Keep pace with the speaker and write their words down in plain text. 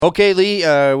Okay, Lee.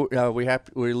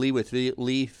 We're Lee with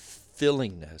Lee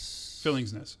Fillingness.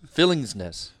 Fillingsness.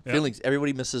 Yep. Fillings.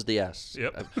 Everybody misses the S.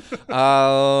 Yep.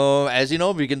 As you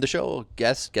know, begin the show.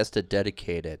 Guest to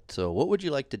dedicate it. So, what would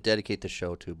you like to dedicate the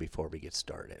show to before we get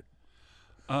started?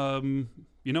 I'd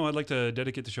like to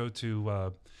dedicate the show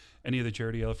to any of the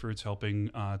charity efforts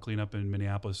helping clean up in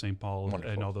Minneapolis, St. Paul,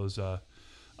 Wonderful. and all those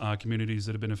communities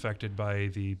that have been affected by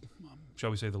the,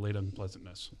 shall we say, the late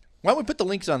unpleasantness. Why don't we put the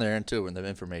links on there too, and the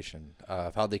information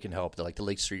of how they can help, like the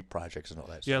Lake Street projects and all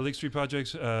that stuff. Yeah, Lake Street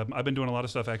projects. I've been doing a lot of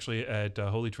stuff actually at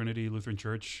Holy Trinity Lutheran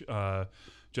Church,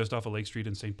 just off of Lake Street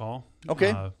in St. Paul.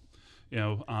 Okay.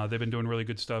 They've been doing really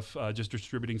good stuff, just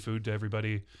distributing food to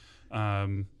everybody.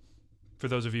 For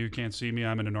those of you who can't see me,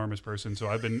 I'm an enormous person, so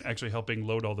I've been actually helping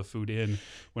load all the food in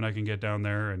when I can get down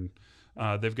there, and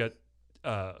they've got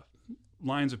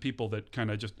lines of people that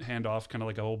kind of just hand off, kind of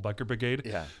like a whole biker brigade.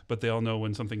 Yeah. But they all know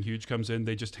when something huge comes in,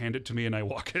 they just hand it to me and I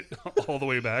walk it all the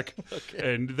way back.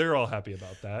 Okay. And they're all happy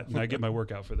about that. And I get my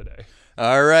workout for the day.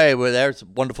 All right. Well, there's a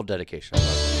wonderful dedication.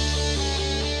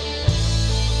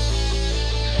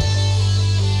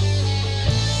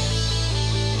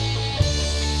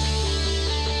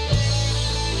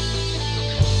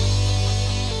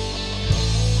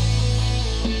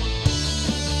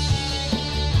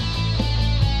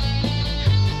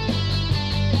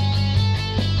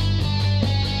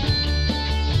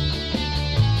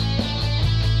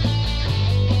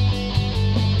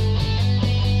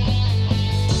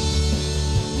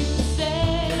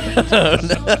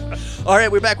 All right,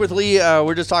 we're back with Lee.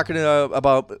 We're just talking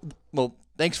about,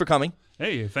 thanks for coming.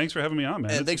 Hey, thanks for having me on,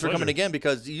 man. And It's thanks a for coming pleasure. again,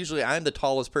 because usually I'm the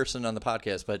tallest person on the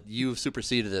podcast, but you've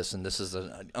superseded this, and this is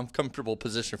an uncomfortable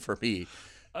position for me.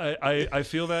 I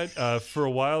feel that. For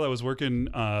a while, I was working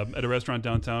at a restaurant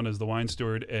downtown as the wine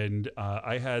steward, and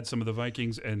I had some of the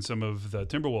Vikings and some of the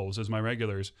Timberwolves as my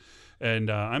regulars.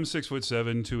 And I'm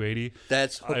 6'7", 280.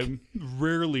 That's okay. I'm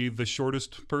rarely the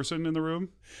shortest person in the room,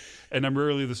 and I'm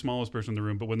rarely the smallest person in the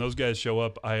room. But when those guys show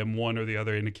up, I am one or the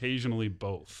other, and occasionally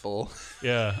both. Full.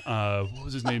 Yeah. What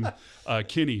was his name?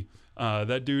 Kinney.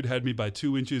 That dude had me by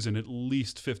 2 inches and at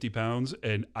least 50 pounds,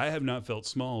 and I have not felt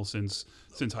small since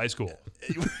high school.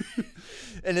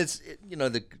 And it's,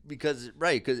 because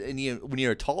when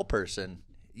you're a tall person,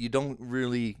 you don't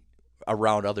really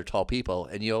around other tall people,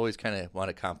 and you always kind of want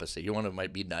to compensate. You want to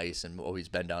might be nice and always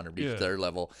bend down and reach their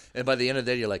level. And by the end of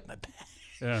the day, you're like, my back.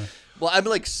 Yeah. Well, I'm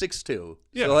like 6'2",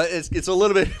 Yeah. so it's a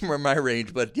little bit more my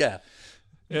range, but yeah.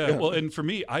 Yeah. Well, and for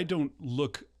me, I don't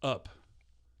look up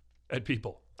at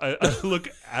people. I look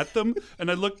at them, and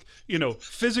I look,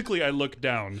 physically I look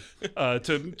down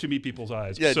to meet people's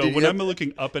eyes. Yeah, so when I'm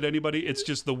looking up at anybody, it's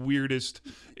just the weirdest.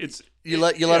 You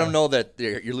let them know that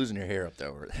you're losing your hair up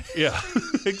there. Yeah,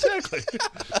 exactly.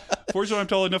 Fortunately, I'm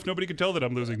tall enough nobody can tell that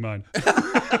I'm losing mine.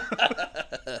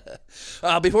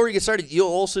 Before we get started, you'll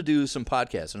also do some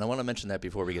podcasts, and I want to mention that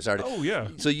before we get started. Oh, yeah.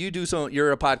 So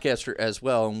you're a podcaster as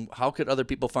well. How could other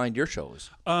people find your shows?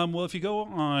 Well, if you go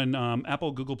on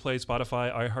Apple, Google Play,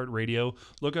 Spotify, iHeartRadio,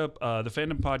 look up the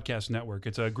Fandom Podcast Network.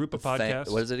 It's a group of podcasts.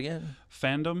 What is it again?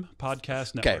 Fandom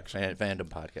Podcast Network. Okay, Fandom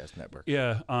Podcast Network.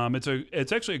 Yeah,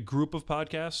 it's actually a group of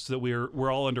podcasts that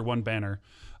we're all under one banner.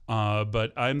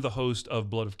 But I'm the host of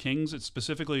Blood of Kings. It's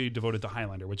specifically devoted to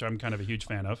Highlander, which I'm kind of a huge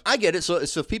fan of. I get it. So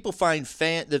if people find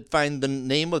the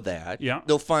name of that, Yeah.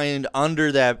 they'll find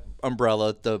under that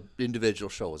umbrella the individual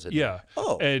shows. Yeah.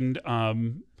 Oh.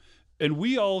 And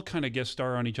we all kind of guest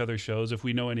star on each other's shows if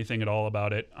we know anything at all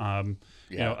about it.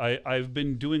 I've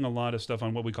been doing a lot of stuff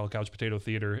on what we call couch potato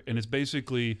theater, and it's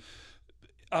basically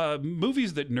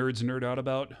movies that nerds nerd out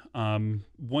about.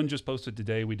 One just posted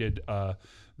today. We did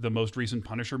the most recent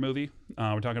Punisher movie.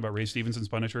 We're talking about Ray Stevenson's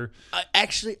Punisher.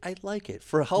 I like it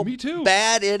for how Me too.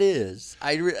 bad it is.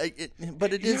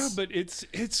 But it is. Yeah, but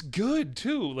it's good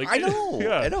too. Like I know.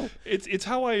 Yeah, I know. It's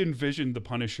how I envisioned the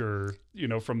Punisher.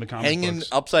 From the comic Hanging books.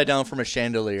 upside down from a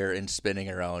chandelier and spinning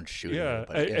around shooting. Yeah,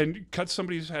 everybody. and cut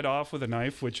somebody's head off with a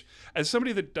knife, which, as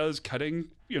somebody that does cutting,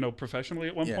 professionally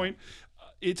at one point,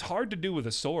 it's hard to do with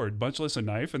a sword, much less a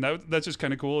knife, and that's just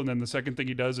kind of cool. And then the second thing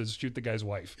he does is shoot the guy's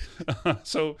wife.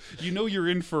 So you're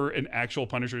in for an actual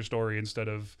Punisher story instead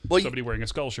of somebody wearing a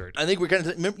skull shirt. I think we're kind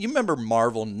of. You remember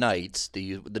Marvel Knights,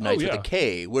 the Knights with a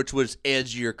K, which was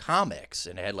edgier comics,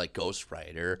 and it had like Ghost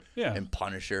Rider and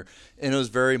Punisher, and it was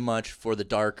very much for the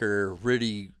darker,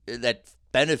 gritty that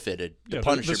benefited the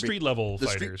Punisher, the street level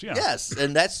fighters. Yes,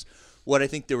 and that's what I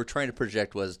think they were trying to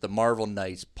project was the Marvel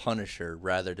Knights Punisher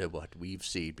rather than what we've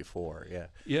seen before. Yeah.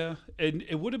 Yeah, and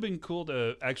it would have been cool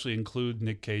to actually include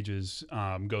Nick Cage's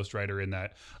Ghost Rider in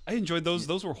that. I enjoyed those.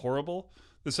 Those were horrible.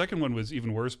 The second one was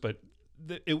even worse, but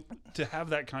to have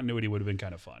that continuity would have been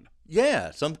kind of fun.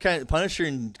 Yeah, some kind Punisher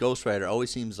and Ghost Rider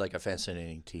always seems like a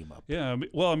fascinating team up. Yeah,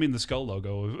 I mean the Skull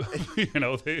logo,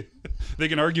 they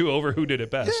can argue over who did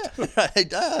it best.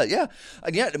 Yeah.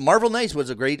 Marvel Knights was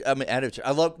a great adaptation.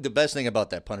 I love the best thing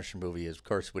about that Punisher movie is, of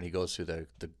course, when he goes through the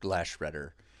glass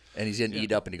shredder. And he's getting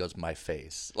eat up, and he goes, "My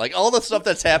face." Like, all the stuff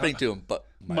that's happening to him, but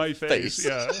my face.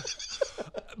 Yeah.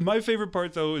 My favorite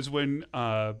part, though, is when,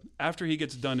 after he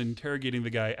gets done interrogating the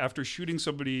guy, after shooting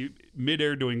somebody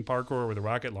midair doing parkour with a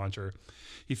rocket launcher,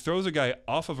 he throws a guy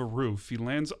off of a roof. He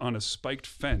lands on a spiked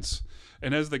fence.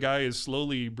 And as the guy is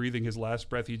slowly breathing his last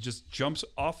breath, he just jumps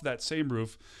off that same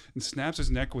roof and snaps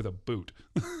his neck with a boot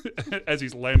as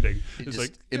he's landing. He's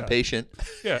like impatient.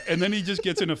 Yeah, and then he just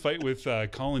gets in a fight with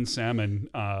Colin Salmon,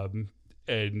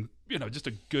 and just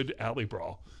a good alley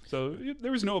brawl. So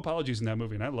there was no apologies in that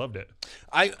movie, and I loved it.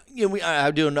 I do a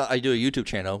YouTube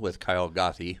channel with Kyle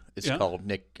Gothi. It's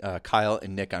called Kyle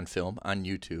and Nick on Film on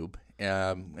YouTube.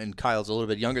 And Kyle's a little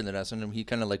bit younger than us, and he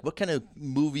kind of like, what kind of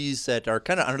movies that are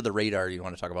kind of under the radar you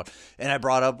want to talk about? And I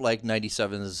brought up like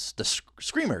 97's The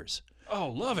Screamers. Oh,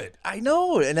 love it. I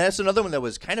know, and that's another one that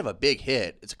was kind of a big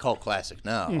hit. It's a cult classic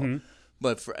now.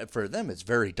 But for them, it's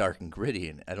very dark and gritty,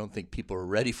 and I don't think people are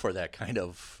ready for that kind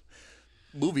of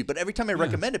movie. But every time I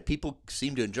recommend it, people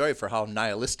seem to enjoy it for how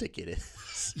nihilistic it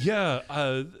is. Yeah,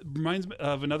 reminds me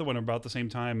of another one about the same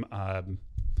time,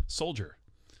 Soldier.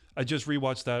 I just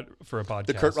rewatched that for a podcast.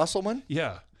 The Kurt Russell one?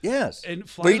 Yeah. Yes. And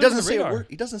where he doesn't say a word.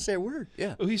 He doesn't say a word.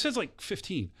 Yeah. Well, he says like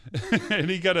 15, and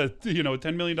he got a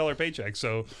 $10 million paycheck,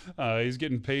 so he's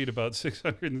getting paid about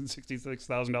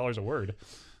 $666,000 a word.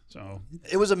 So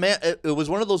it was It was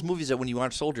one of those movies that when you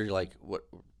watch Soldier, you're like, what?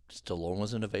 Stallone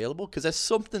wasn't available, because that's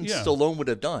something Stallone would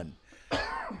have done.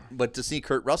 But to see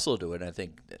Kurt Russell do it, I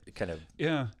think it kind of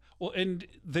Well, and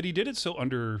that he did it so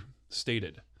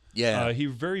understated. Yeah, he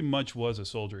very much was a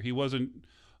soldier. He wasn't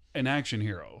an action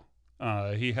hero.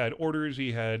 He had orders.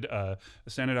 He had a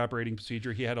standard operating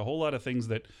procedure. He had a whole lot of things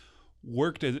that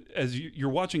worked as you're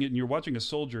watching it, and you're watching a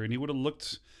soldier, and he would have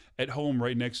looked at home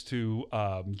right next to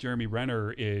Jeremy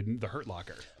Renner in The Hurt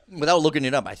Locker. Without looking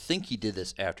it up, I think he did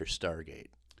this after Stargate.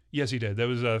 Yes, he did. That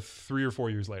was 3 or 4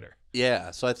 years later.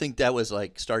 Yeah, so I think that was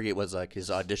like Stargate was like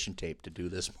his audition tape to do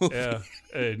this movie. Yeah,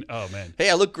 and oh man, hey,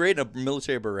 I look great in a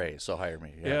military beret, so hire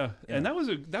me. Yeah. And that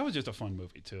was just a fun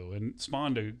movie too, and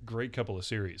spawned a great couple of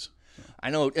series. I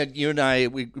know, you and I,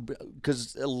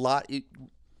 because a lot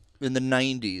in the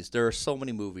 '90s, there are so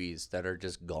many movies that are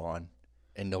just gone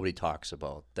and nobody talks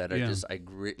about that. I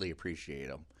greatly appreciate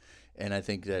them. And I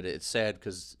think that it's sad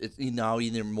because it's now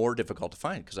even more difficult to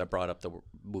find, because I brought up the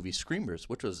movie Screamers,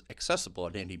 which was accessible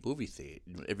at any movie theater,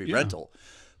 every rental.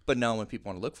 But now when people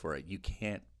want to look for it, you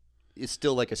can't. It's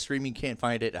still like a streaming, can't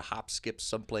find it. A hop skips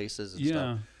some places and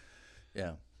stuff.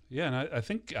 Yeah. Yeah, and I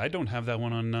think I don't have that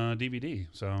one on DVD.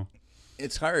 So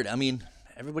it's hard. I mean,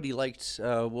 everybody liked,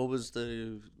 what was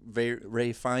the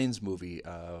Ray Fiennes movie,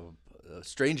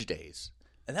 Strange Days.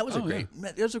 And that was it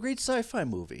was a great sci-fi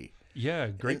movie. Yeah,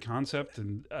 great concept,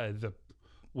 and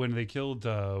when they killed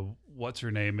what's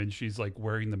her name, and she's like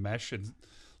wearing the mesh and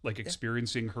like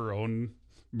experiencing her own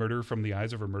murder from the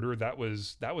eyes of her murderer. That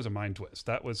was a mind twist.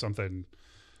 That was something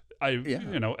as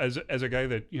a guy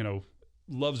that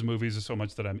loves movies so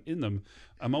much that I'm in them.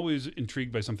 I'm always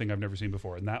intrigued by something I've never seen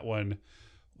before, and that one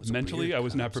mentally I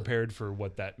was not prepared for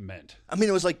what that meant. I mean,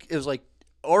 it was like.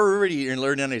 Already you're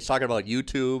learning, he's talking about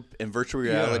YouTube and virtual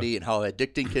reality and how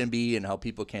addicting can be, and how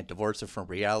people can't divorce it from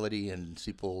reality, and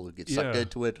people get sucked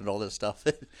into it and all this stuff.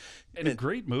 And a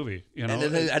great movie, And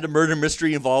it had a murder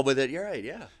mystery involved with it. You're right,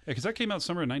 yeah. Because that came out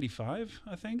summer of '95,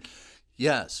 I think.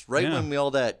 Yes, when all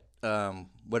that,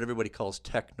 what everybody calls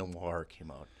tech noir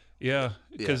came out. Yeah,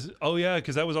 because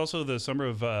that was also the summer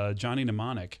of Johnny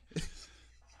Mnemonic.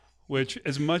 Which,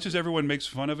 as much as everyone makes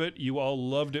fun of it, you all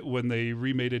loved it when they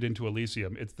remade it into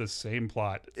Elysium. It's the same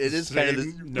plot. It is same kind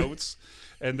of notes,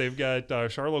 and they've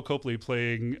got Charlotte Copley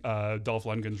playing Dolph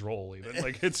Lundgren's role.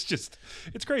 Even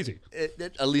it's crazy.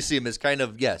 Elysium is kind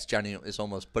of Johnny is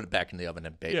almost put it back in the oven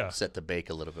and set to bake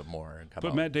a little bit more and come put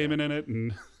out. Matt Damon in it,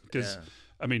 and because.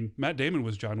 I mean, Matt Damon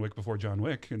was John Wick before John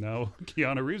Wick, and now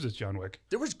Keanu Reeves is John Wick.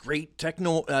 There was great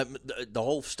techno, the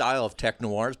whole style of tech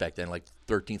noirs back then, like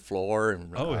 13th Floor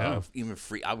and even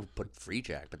Free. I would put Free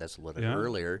Jack, but that's a little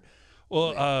earlier.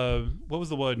 Well, what was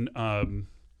the one?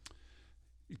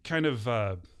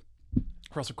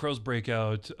 Russell Crowe's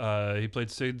breakout. He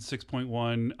played Sid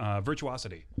 6.1,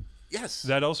 Virtuosity. Yes,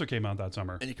 that also came out that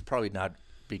summer, and you could probably not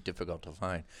be difficult to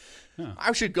find.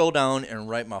 I should go down and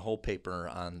write my whole paper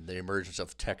on the emergence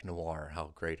of tech noir,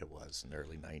 how great it was in the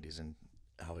early '90s, and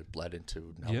how it bled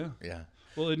into. Yeah.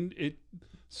 Well, and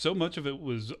so much of it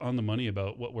was on the money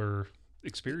about what we're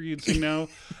experiencing now,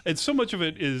 and so much of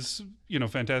it is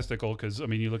fantastical because I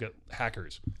mean you look at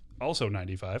Hackers, also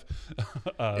 95,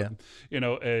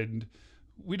 and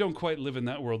we don't quite live in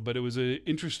that world, but it was an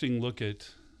interesting look at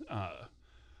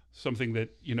something that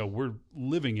we're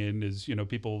living in is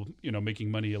people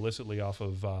making money illicitly off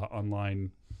of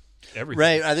online everything.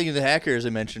 Right. I think in the Hackers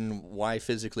I mentioned, why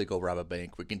physically go rob a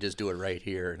bank? We can just do it right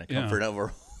here in the comfort of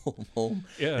our home.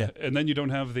 Yeah, and then you don't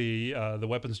have the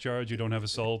weapons charge, you don't have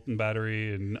assault and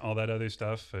battery and all that other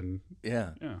stuff, and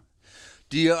yeah.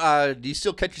 Do you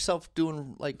still catch yourself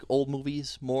doing like old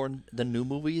movies more than new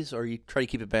movies, or you try to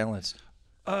keep it balanced?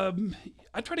 I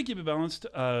try to keep it balanced.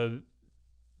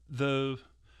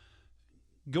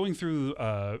 Going through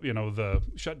the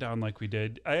shutdown like we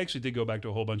did, I actually did go back to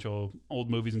a whole bunch of old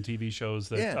movies and TV shows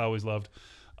that I always loved.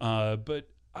 But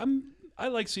I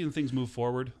like seeing things move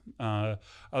forward. I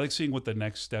like seeing what the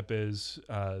next step is.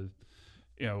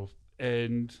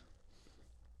 And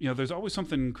there's always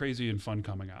something crazy and fun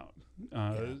coming out.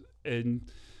 And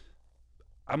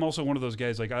I'm also one of those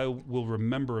guys, like I will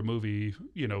remember a movie,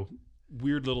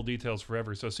 weird little details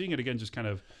forever. So seeing it again just kind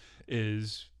of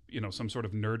is, some sort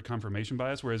of nerd confirmation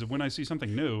bias. Whereas when I see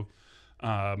something new,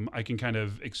 I can kind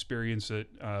of experience it.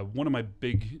 One of my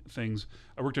big things,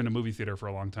 I worked in a movie theater for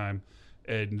a long time,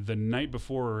 and the night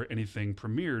before anything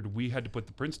premiered, we had to put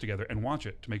the prints together and watch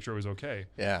it to make sure it was okay.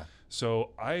 Yeah. So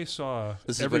I saw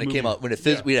this is when it came out, when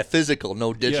we had physical,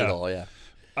 no digital. Yeah.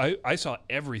 I saw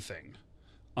everything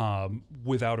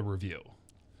without a review.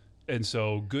 And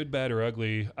so good, bad, or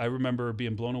ugly, I remember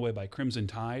being blown away by Crimson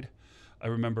Tide. I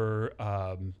remember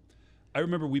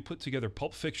we put together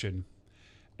Pulp Fiction,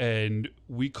 and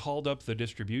we called up the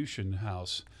distribution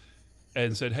house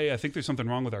and said, hey, I think there's something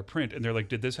wrong with our print. And they're like,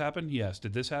 did this happen? Yes.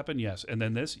 Did this happen? Yes. And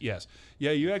then this? Yes.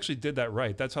 Yeah, you actually did that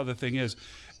right. That's how the thing is.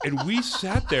 And we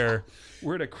sat there.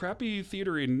 We're at a crappy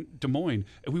theater in Des Moines,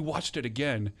 and we watched it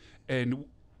again. And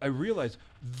I realized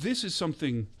this is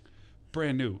something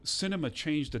brand new. Cinema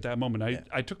changed at that moment.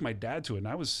 I took my dad to it, and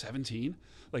I was 17.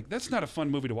 Like, that's not a fun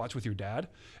movie to watch with your dad.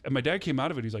 And my dad came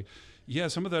out of it. He's like, yeah,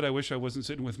 some of that I wish I wasn't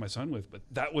sitting with my son with. But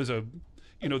that was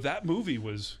that movie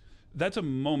was... That's a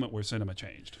moment where cinema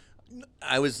changed.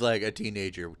 I was like a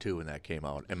teenager too when that came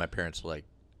out, and my parents were like,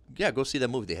 "Yeah, go see that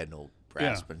movie." They had no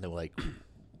grasp, and they were like,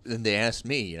 then they asked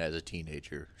me as a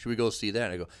teenager, "Should we go see that?"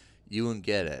 And I go, "You wouldn't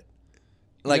get it."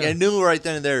 Like I knew right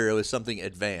then and there it was something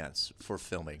advanced for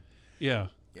filming. Yeah.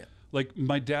 Like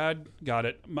my dad got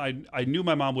it. I knew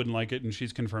my mom wouldn't like it, and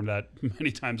she's confirmed that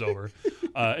many times over.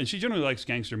 And she generally likes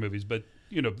gangster movies, but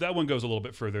that one goes a little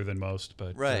bit further than most.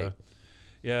 But right.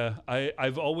 Yeah,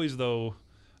 I've always, though,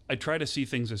 I try to see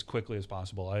things as quickly as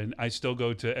possible. I still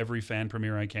go to every fan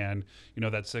premiere I can,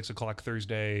 that 6 o'clock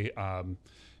Thursday,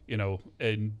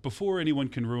 and before anyone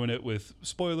can ruin it with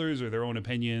spoilers or their own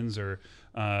opinions or,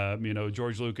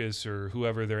 George Lucas or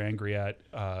whoever they're angry at,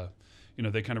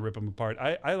 they kind of rip them apart.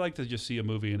 I like to just see a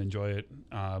movie and enjoy it.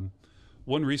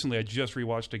 One recently I just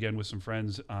rewatched again with some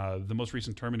friends, the most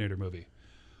recent Terminator movie.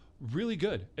 Really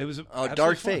good. It was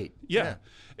Dark Fate. Yeah.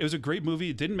 It was a great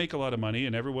movie. It didn't make a lot of money,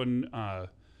 and everyone. I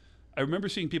remember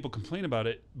seeing people complain about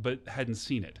it, but hadn't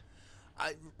seen it.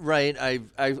 I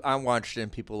watched it,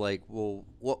 and people like, well,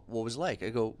 what was it like? I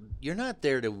go, you're not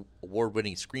there to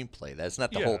award-winning screenplay. That's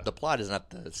not the whole. The plot is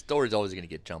not the story's always going to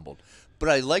get jumbled. But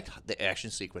I liked the action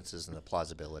sequences and the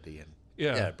plausibility,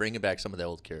 and bringing back some of the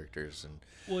old characters.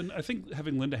 And I think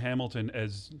having Linda Hamilton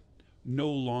as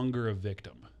no longer a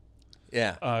victim.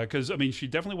 Yeah, because she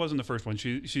definitely wasn't the first one.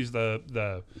 She's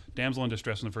the damsel in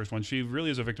distress in the first one. She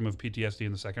really is a victim of PTSD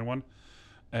in the second one,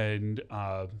 and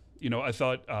I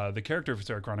thought the character of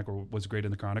Sarah Connor was great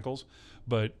in the Chronicles,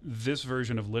 but this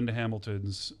version of Linda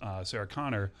Hamilton's Sarah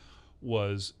Connor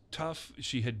was tough.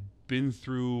 She had been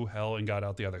through hell and got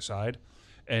out the other side,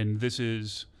 and this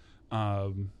is,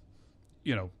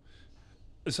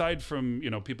 aside from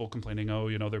people complaining,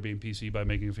 they're being PC by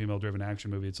making a female-driven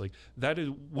action movie, it's like that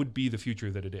would be the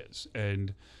future that it is.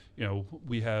 And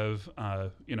we have I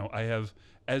have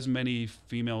as many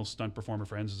female stunt performer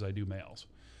friends as I do males,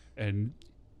 and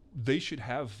they should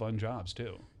have fun jobs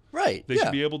too. Right. They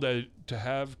should be able to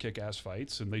have kick-ass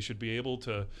fights, and they should be able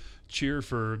to cheer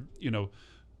for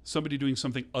somebody doing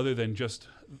something other than just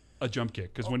a jump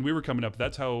kick. Because when we were coming up,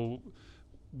 that's how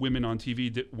women on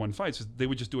TV won fights. They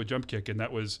would just do a jump kick, and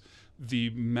that was the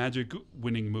magic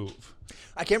winning move.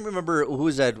 I can't remember who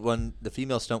was that one, the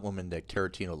female stunt woman that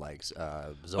Tarantino likes.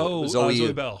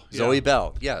 Zoe Bell. Zoe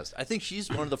Bell, yes. I think she's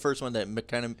one of the first one that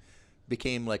kind of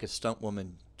became like a stunt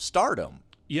woman stardom.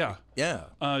 Yeah. Yeah.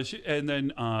 And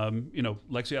then,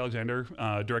 Lexi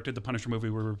Alexander directed the Punisher movie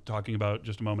we were talking about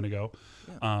just a moment ago.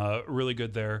 Yeah. Really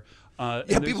good there.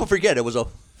 People forget it was a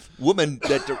woman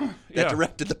that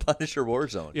directed the Punisher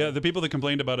Warzone. Yeah, the people that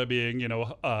complained about it being,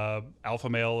 alpha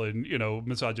male and,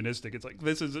 misogynistic, it's like,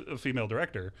 this is a female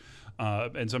director.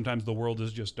 And sometimes the world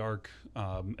is just dark,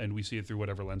 and we see it through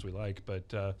whatever lens we like.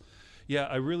 But,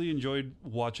 I really enjoyed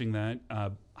watching that.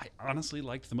 I honestly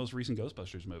liked the most recent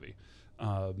Ghostbusters movie.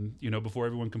 Before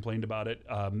everyone complained about it,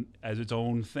 as its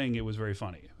own thing, it was very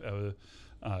funny.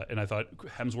 And I thought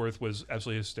Hemsworth was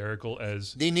absolutely hysterical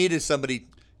as... They needed somebody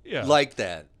like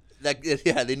that.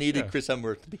 They needed Chris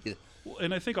Hemsworth to be... Well,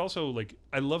 and I think also,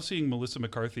 I love seeing Melissa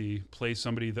McCarthy play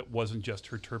somebody that wasn't just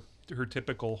her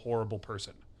typical horrible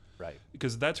person. Right.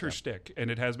 Because that's her shtick,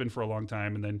 and it has been for a long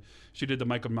time. And then she did the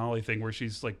Michael Molly thing where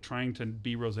she's trying to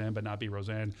be Roseanne but not be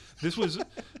Roseanne. This was,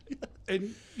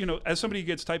 and as somebody who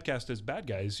gets typecast as bad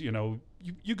guys,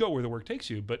 you go where the work takes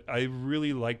you. But I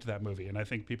really liked that movie, and I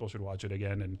think people should watch it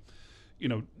again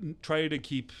and try to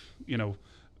keep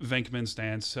Venkman,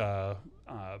 Stance,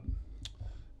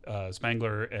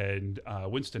 Spangler, and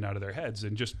Winston out of their heads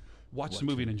and just watch the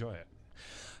movie and enjoy it.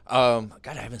 God,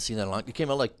 I haven't seen that in a long. It came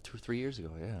out 2 or 3 years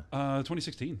ago. Yeah.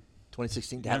 2016.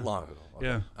 2016. That long ago. Okay.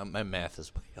 Yeah. My math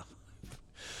is way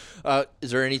off.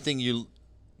 Is there anything you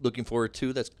looking forward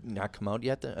to that's not come out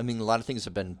yet? I mean, a lot of things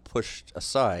have been pushed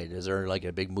aside. Is there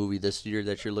a big movie this year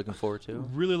that you're looking forward to?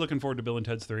 Really looking forward to Bill and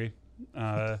Ted's 3.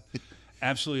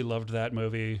 Absolutely loved that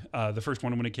movie. The first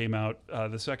one when it came out.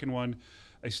 The second one,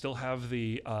 I still have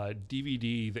the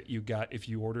DVD that you got if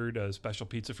you ordered a special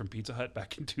pizza from Pizza Hut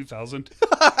back in 2000.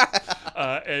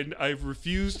 And I've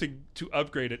refused to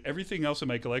upgrade it. Everything else in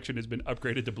my collection has been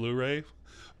upgraded to Blu-ray.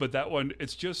 But that one,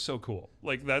 it's just so cool.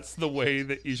 That's the way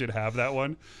that you should have that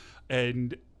one.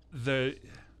 And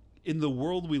in the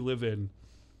world we live in,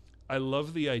 I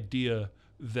love the idea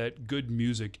that good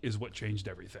music is what changed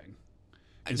everything.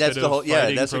 Instead of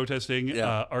fighting, protesting,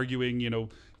 arguing,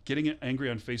 getting angry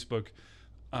on Facebook,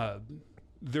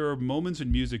 there are moments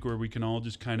in music where we can all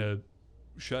just kind of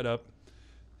shut up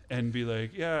and be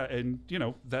like, and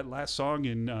that last song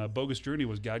in Bogus Journey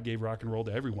was God Gave Rock and Roll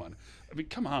to Everyone. I mean,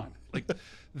 come on,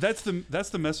 that's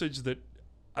the message that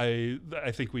I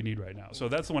think we need right now. So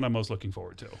that's the one I'm most looking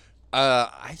forward to.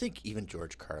 I think even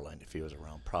George Carlin, if he was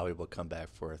around, probably will come back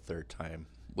for a third time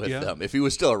with them if he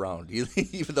was still around.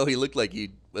 Even though he looked like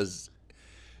he was.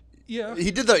 Yeah,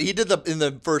 he did the in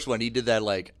the first one. He did that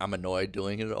I'm annoyed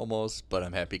doing it almost, but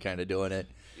I'm happy kind of doing it.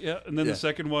 Yeah, and then the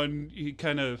second one, he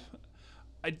kind of,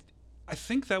 I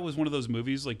think that was one of those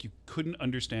movies you couldn't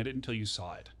understand it until you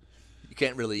saw it. You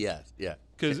can't really, yeah.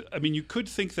 Because you could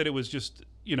think that it was just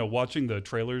watching the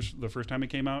trailers the first time it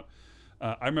came out.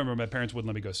 I remember my parents wouldn't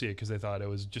let me go see it because they thought it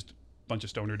was just a bunch of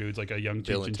stoner dudes like a young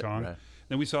Cheech and Chong. Right.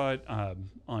 Then we saw it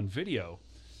on video.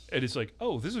 And it's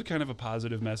oh, this is kind of a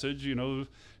positive message,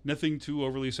 nothing too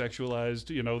overly sexualized.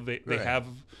 They have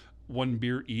one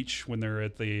beer each when they're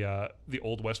at the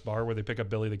Old West bar where they pick up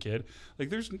Billy the Kid.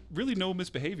 There's really no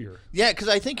misbehavior. Yeah, because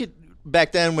I think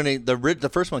back then when the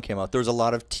first one came out, there was a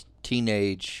lot of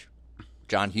teenage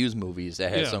John Hughes movies that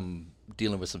had some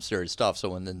dealing with some serious stuff.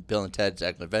 So when then Bill and Ted's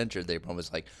Excellent Adventure, they were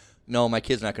almost no, my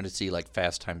kid's not going to see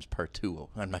Fast Times Part 2.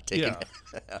 I'm not taking it.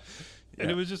 And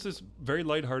it was just this very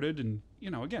lighthearted and,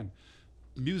 again,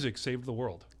 music saved the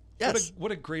world. Yes.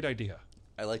 What a great idea.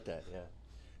 I like that, yeah.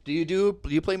 Do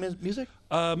you play music?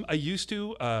 I used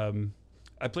to.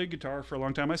 I played guitar for a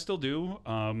long time. I still do.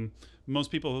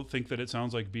 Most people think that it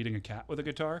sounds like beating a cat with a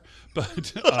guitar.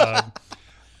 But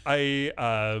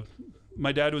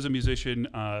my dad was a musician,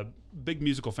 big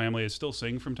musical family. I still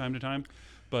sing from time to time.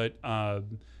 But I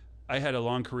had a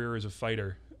long career as a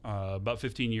fighter. About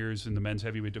 15 years in the men's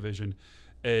heavyweight division,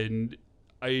 and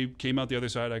I came out the other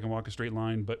side. I can walk a straight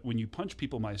line, but when you punch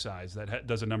people my size, that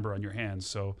does a number on your hands.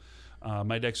 So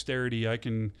my dexterity, I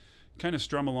can kind of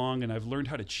strum along, and I've learned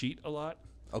how to cheat a lot.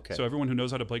 Okay. So everyone who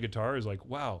knows how to play guitar is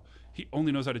wow, he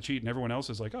only knows how to cheat, and everyone else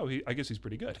is oh, I guess he's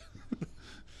pretty good.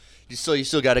 So you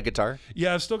still got a guitar?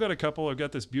 Yeah, I've still got a couple. I've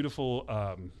got this beautiful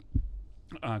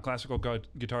classical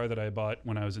guitar that I bought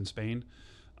when I was in Spain.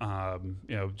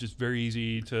 Just very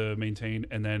easy to maintain.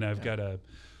 And then I've got a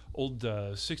old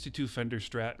 62 Fender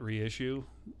Strat reissue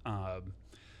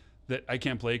that I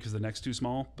can't play because the neck's too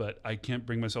small, but I can't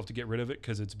bring myself to get rid of it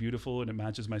because it's beautiful and it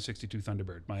matches my 62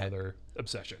 Thunderbird, my other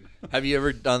obsession. Have you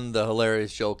ever done the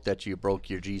hilarious joke that you broke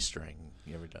your G-string?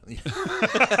 You ever done?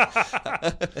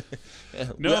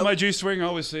 No, my G-string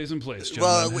always stays in place,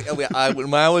 gentlemen. Well,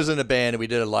 when I was in a band and we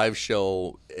did a live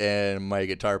show and my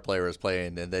guitar player was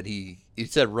playing, and then he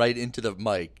said right into the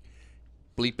mic,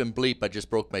 bleep and bleep, I just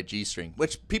broke my G string,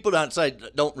 which people outside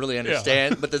don't really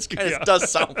understand, but this kind of does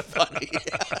sound funny.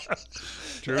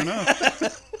 True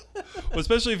enough. Well,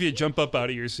 especially if you jump up out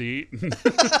of your seat and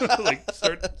like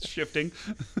start shifting.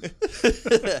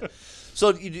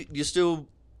 So you still,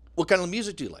 what kind of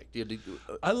music do you like?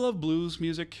 I love blues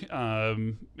music.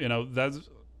 That's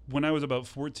when I was about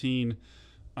 14.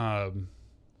 I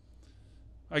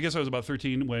guess I was about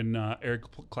 13 when Eric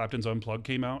Clapton's Unplugged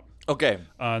came out. Okay.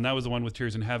 And that was the one with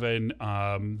Tears in Heaven,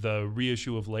 the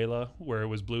reissue of Layla, where it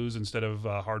was blues instead of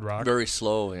hard rock. Very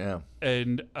slow, yeah.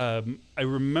 And I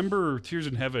remember Tears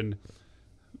in Heaven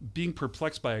being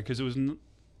perplexed by it because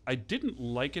I didn't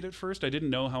like it at first. I didn't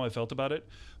know how I felt about it,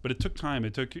 but it took time.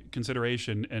 It took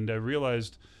consideration, and I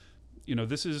realized,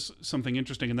 this is something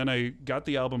interesting. And then I got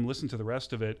the album, listened to the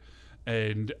rest of it,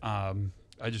 and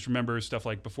I just remember stuff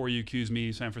like Before You Accuse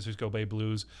Me, San Francisco Bay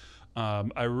Blues.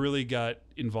 I really got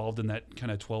involved in that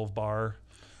kind of 12-bar,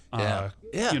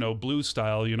 blues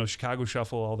style, Chicago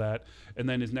Shuffle, all that. And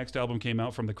then his next album came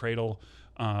out, From the Cradle.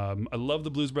 I love the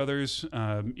Blues Brothers,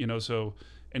 so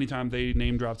anytime they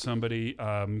name dropped somebody,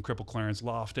 Cripple Clarence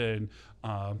Lofton,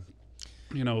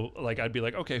 I'd be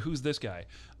like, okay, who's this guy?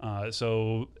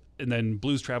 And then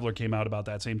Blues Traveler came out about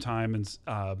that same time, and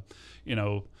I'm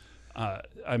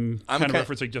kind of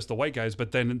referencing just the white guys,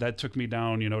 but then that took me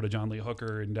down, to John Lee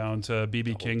Hooker and down to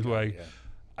B.B. King, who I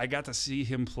got to see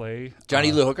him play.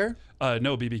 Johnny Lee Hooker?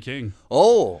 No, B.B. King.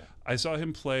 Oh. I saw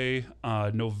him play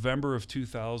November of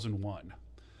 2001.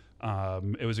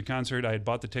 It was a concert. I had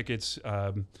bought the tickets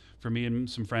for me and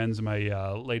some friends and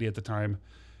my lady at the time.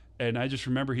 And I just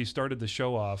remember he started the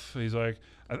show off. He's like,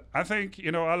 I think,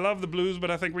 I love the blues, but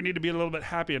I think we need to be a little bit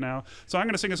happier now. So I'm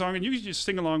going to sing a song, and you can just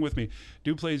sing along with me.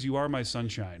 Dude plays You Are My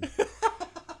Sunshine.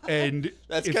 And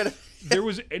there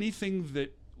was anything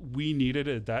that we needed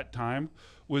at that time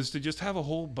was to just have a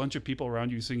whole bunch of people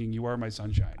around you singing You Are My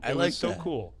Sunshine. It was so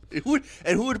cool. Who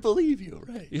would believe you,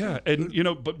 right? Yeah, and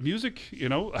but music,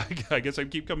 I guess I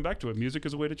keep coming back to it. Music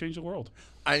is a way to change the world.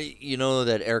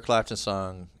 That Eric Clapton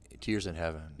song, Tears in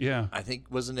Heaven. Yeah. I think,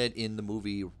 wasn't it in the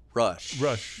movie Rush?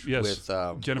 Rush, yes.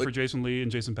 With Jennifer Jason Leigh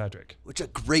and Jason Patrick. Which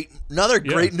another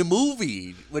great new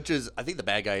movie, which is, I think the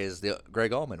bad guy is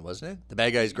Greg Allman, wasn't it? The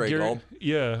bad guy is Greg Allman.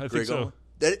 Yeah, I think so. Allman.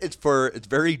 It's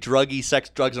very druggy, sex,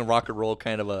 drugs, and rock and roll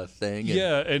kind of a thing.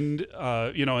 Yeah, and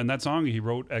and that song he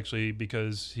wrote actually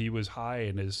because he was high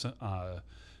and his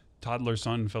toddler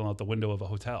son fell out the window of a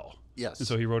hotel. Yes. And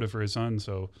so he wrote it for his son.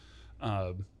 So,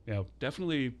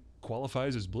 definitely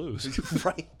qualifies as blues.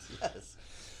 Right. Yes.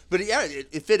 But yeah,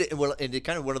 it fit. Well, and it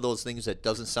kind of one of those things that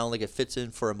doesn't sound like it fits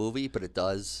in for a movie, but it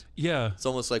does. Yeah. It's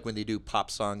almost like when they do pop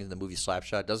songs in the movie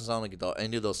Slapshot. It doesn't sound like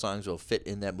any of those songs will fit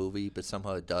in that movie, but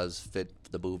somehow it does fit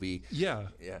the movie. Yeah.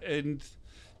 Yeah. And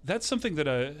that's something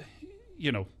that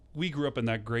we grew up in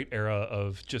that great era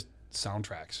of just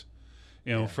soundtracks.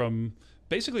 From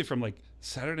like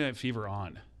Saturday Night Fever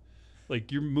on.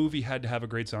 Like your movie had to have a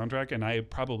great soundtrack, and I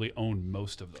probably own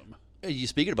most of them. You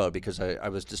speaking about it because I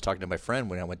was just talking to my friend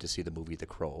when I went to see the movie The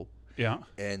Crow. Yeah.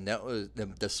 And that was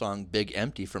the song Big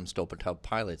Empty from Stone Temple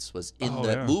Pilots was in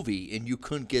that movie, and you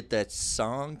couldn't get that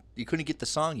song. You couldn't get the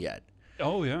song yet.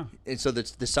 Oh, yeah. And so the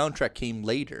soundtrack came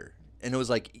later. And it was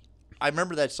like, I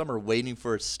remember that summer waiting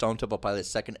for Stone Temple Pilots'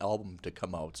 second album to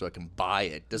come out so I can buy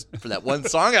it just for that one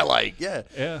song I like. Yeah.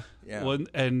 Yeah. Yeah. Well,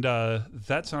 and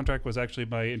that soundtrack was actually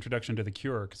my introduction to The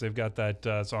Cure because they've got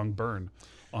that song Burn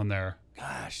on there.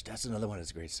 Gosh, that's another one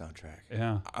that's a great soundtrack.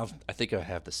 Yeah. I think I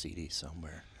have the CD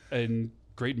somewhere. And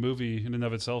great movie in and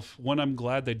of itself. One I'm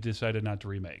glad they decided not to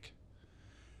remake.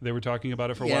 They were talking about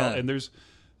it for a while, and there's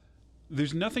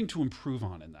nothing to improve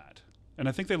on in that. And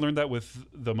I think they learned that with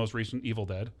the most recent Evil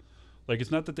Dead. Like,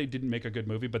 it's not that they didn't make a good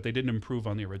movie, but they didn't improve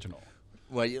on the original.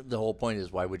 Well, the whole point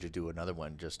is, why would you do another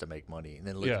one just to make money? And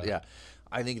then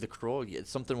I think The Crow,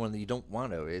 it's something when you don't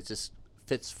want to. It just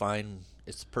fits fine.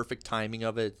 It's perfect timing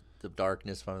of it. The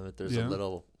darkness from it. There's a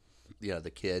little,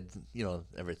 the kid,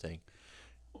 everything.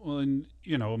 Well, and,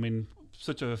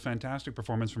 such a fantastic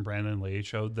performance from Brandon Lee. It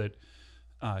showed that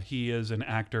he is an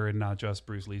actor and not just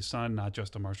Bruce Lee's son, not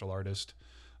just a martial artist.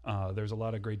 There's a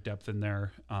lot of great depth in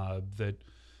there that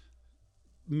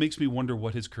makes me wonder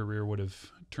what his career would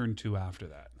have turned to after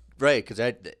that. Right, because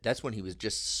that's when he was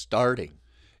just starting.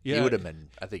 Yeah. He would have been,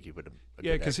 I think he would have.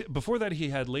 Yeah, because before that he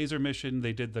had Laser Mission.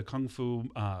 They did the Kung Fu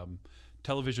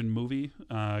television movie,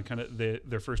 kind of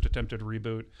their first attempted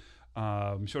reboot.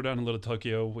 Showdown in Little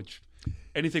Tokyo, which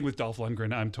anything with Dolph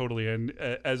Lundgren, I'm totally in.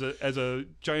 As a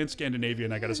giant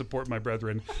Scandinavian, I got to support my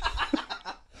brethren.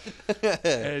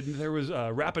 And there was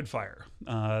Rapid Fire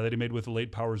that he made with the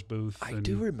late Powers Booth. I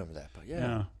do remember that, but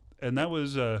yeah. And that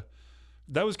was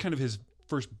kind of his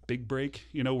first big break,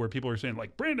 where people are saying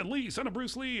like Brandon Lee, son of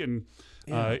Bruce Lee, and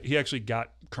he actually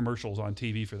got commercials on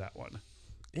TV for that one.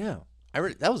 Yeah,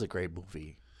 that was a great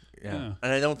movie. Yeah,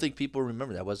 and I don't think people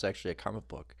remember that was actually a comic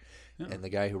book, and the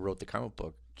guy who wrote the comic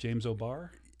book, James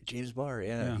O'Barr. James Barr,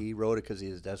 he wrote it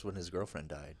because that's when his girlfriend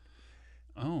died.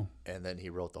 Oh, and then he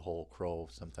wrote the whole Crow,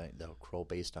 the Crow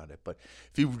based on it. But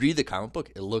if you read the comic book,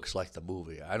 it looks like the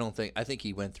movie. I think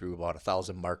he went through about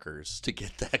 1,000 markers to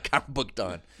get that comic book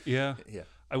done. Yeah.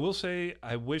 I will say,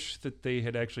 I wish that they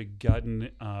had actually gotten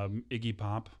Iggy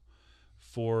Pop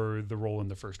for the role in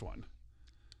the first one.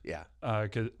 Yeah.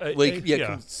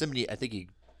 Simony, I think he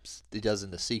does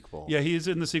in the sequel. Yeah, he is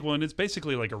in the sequel, and it's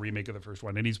basically like a remake of the first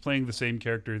one, and he's playing the same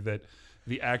character that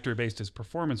the actor based his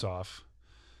performance off.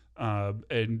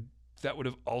 And that would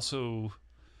have also,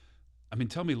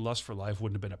 tell me Lust for Life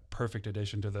wouldn't have been a perfect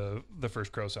addition to the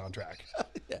first Crow soundtrack.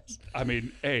 Yes.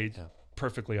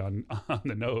 Perfectly on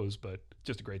the nose, but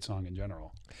just a great song in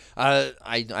general.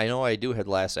 I know I do had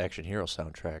Last Action Hero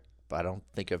soundtrack, but I don't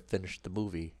think I've finished the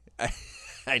movie.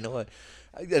 I know it.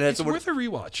 It's worth a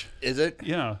rewatch. Is it?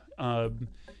 Yeah.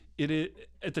 It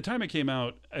at the time it came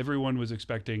out, everyone was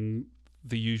expecting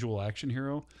the usual action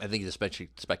hero. I think he's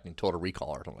expecting Total Recall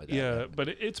or something like that. Yeah, but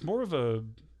it's more of a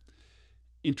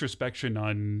introspection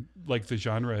on like the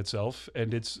genre itself,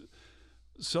 and it's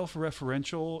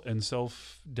self-referential and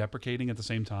self-deprecating at the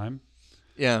same time.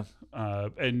 Yeah.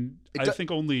 And I think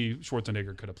only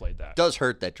Schwarzenegger could have played that. It does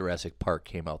hurt that Jurassic Park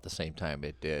came out the same time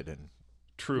it did. And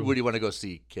true. What do you want to go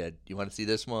see, kid? You want to see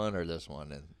this one or this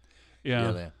one? And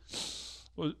yeah.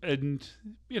 Well, and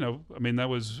that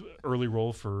was early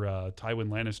role for Tywin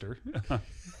Lannister.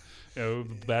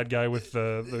 Bad guy with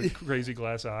the crazy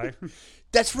glass eye.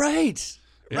 That's right.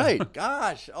 Yeah. Right.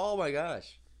 Gosh. Oh my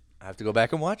gosh. I have to go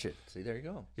back and watch it. See, there you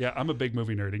go. Yeah, I'm a big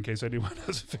movie nerd. In case anyone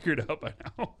hasn't figured out by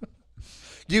now.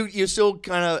 You still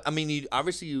kind of. You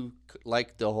obviously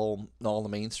like all the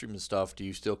mainstream and stuff. Do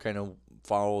you still kind of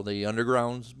follow the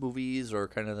underground movies or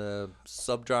kind of the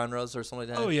subgenres or something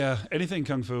like that? Oh yeah, anything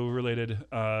kung fu related.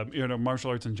 Martial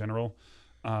arts in general.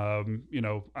 I'm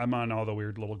on all the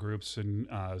weird little groups and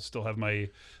still have my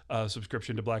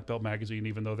subscription to Black Belt Magazine,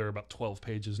 even though there are about 12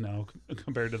 pages now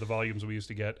compared to the volumes we used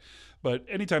to get. But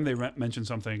anytime they mention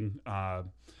something,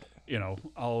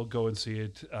 I'll go and see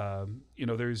it.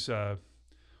 There's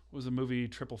what was the movie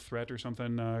Triple Threat or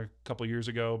something a couple years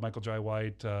ago? Michael Jai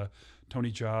White, Tony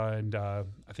Jaa, and I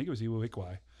think it was Iwo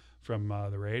Ikwai from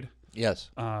The Raid. Yes.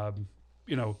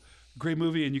 Great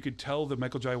movie, and you could tell that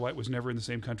Michael Jai White was never in the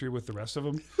same country with the rest of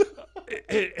them.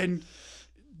 And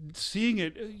seeing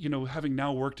it, having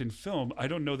now worked in film, I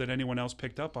don't know that anyone else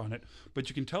picked up on it, but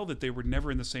you can tell that they were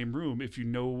never in the same room if you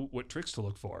know what tricks to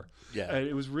look for. Yeah. And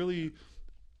it was really,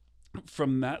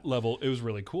 from that level, it was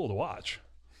really cool to watch.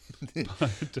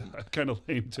 But kind of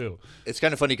lame too. It's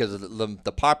kind of funny because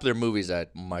the popular movies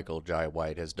that Michael Jai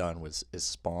White has done is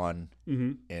Spawn,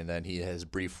 and then he has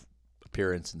brief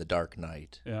appearance in The Dark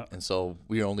Knight. Yeah. And so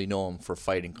we only know him for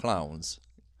fighting clowns.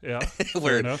 Yeah.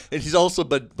 Fair enough. And he's also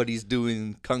but he's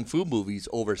doing kung fu movies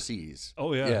overseas.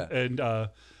 Oh yeah. And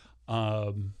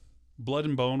Blood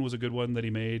and Bone was a good one that he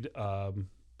made about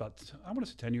I want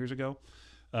to say 10 years ago.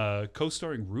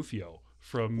 Co-starring Rufio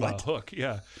from Hook.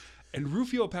 Yeah. And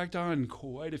Rufio packed on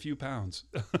quite a few pounds.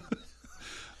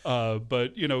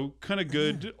 But, kind of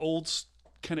good old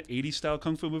kind of 80s style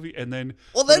kung fu movie. And then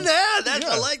I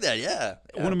like that. Yeah.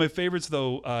 One of my favorites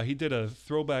though, he did a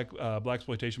throwback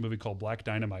blaxploitation movie called Black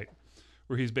Dynamite,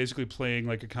 where he's basically playing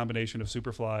like a combination of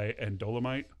Superfly and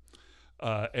Dolomite.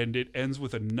 And it ends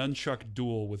with a nunchuck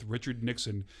duel with Richard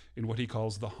Nixon in what he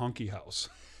calls the Honky House.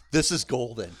 This is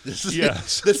golden. This is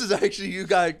yes. This is actually you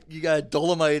got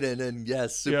Dolomite and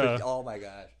yes, super. Yeah. Oh my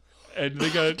gosh. And they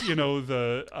got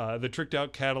the tricked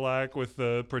out Cadillac with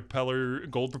the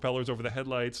gold propellers over the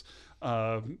headlights. He's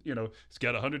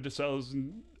got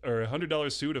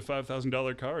 $100 suit, a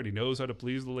 $5,000 car, and he knows how to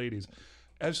please the ladies.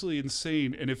 Absolutely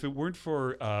insane. And if it weren't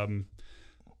for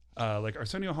like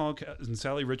Arsenio Hall and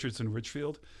Sally Richardson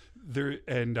Richfield,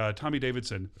 and Tommy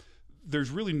Davidson, there's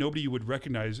really nobody you would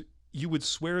recognize. You would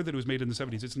swear that it was made in the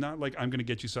 70s. It's not like I'm Gonna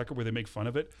Get You Sucker where they make fun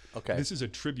of it. Okay. This is a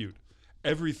tribute.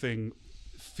 Everything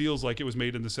feels like it was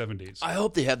made in the 70s. I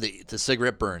hope they have the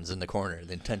cigarette burns in the corner.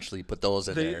 They intentionally put those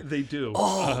in there. They do.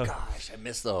 Oh, gosh. I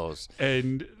miss those.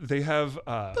 And they have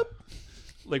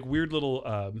like weird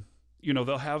little,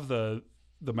 they'll have the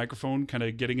microphone kind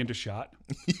of getting into shot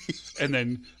and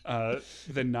then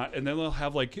not. And then they'll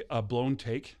have like a blown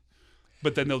take.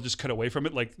 But then they'll just cut away from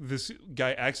it. Like this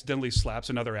guy accidentally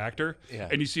slaps another actor,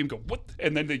 and you see him go, "What?"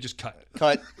 And then they just cut.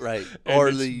 Right. Or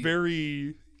it's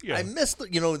very Yeah. I miss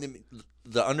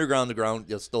the underground,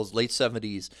 those late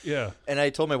 70s. Yeah. And I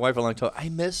told my wife a long time, I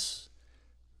miss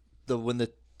when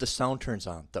the sound turns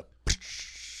on.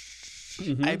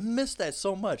 I miss that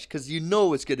so much because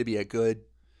it's going to be a good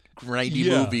grindy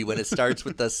movie when it starts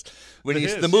with this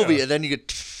the movie, and then you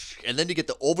get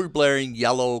the overblaring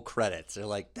yellow credits. They're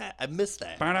like that. I miss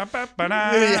that.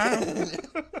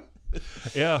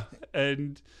 Yeah,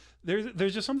 and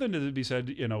there's just something to be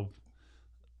said.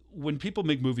 When people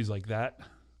make movies like that,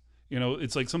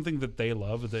 it's like something that they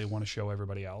love that they want to show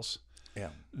everybody else. Yeah,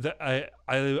 that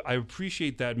I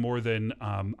appreciate that more than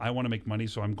I want to make money,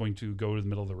 so I'm going to go to the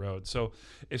middle of the road. So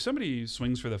if somebody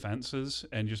swings for the fences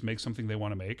and just makes something they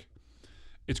want to make,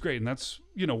 it's great. And that's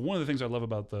one of the things I love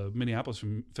about the Minneapolis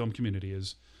film community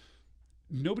is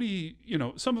nobody,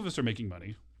 some of us are making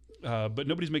money, but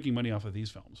nobody's making money off of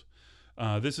these films.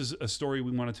 This is a story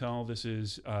we want to tell. This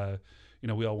is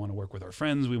we all want to work with our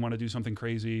friends. We want to do something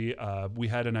crazy. We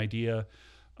had an idea.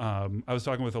 I was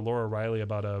talking with Laura Riley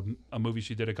about a movie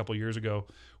she did a couple years ago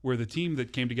where the team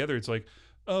that came together, it's like,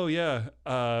 oh yeah,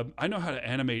 I know how to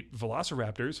animate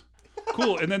velociraptors.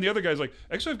 Cool. And then the other guy's like,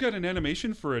 actually, I've got an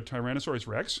animation for a Tyrannosaurus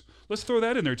Rex. Let's throw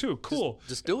that in there too. Cool.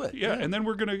 Just do it. Yeah. And then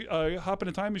we're going to hop in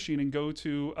a time machine and go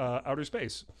to outer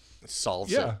space.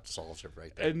 Solves it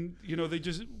right there. And,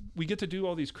 we get to do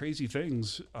all these crazy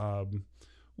things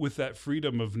with that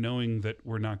freedom of knowing that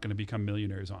we're not going to become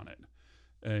millionaires on it.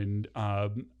 And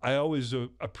I always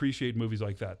appreciate movies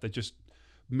like that just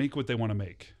make what they want to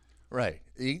make. Right.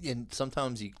 And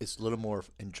sometimes it's a little more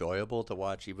enjoyable to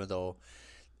watch, even though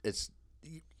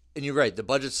and you're right, the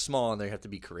budget's small and they have to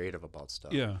be creative about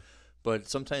stuff. Yeah. But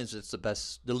sometimes it's the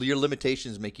best. Your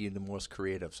limitations make you the most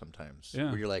creative sometimes.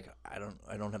 Yeah. Where you're like, I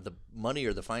don't have the money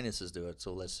or the finances to do it,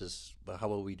 so but how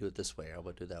about we do it this way? How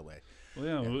about do it that way? Well,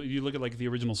 yeah. Well, you look at the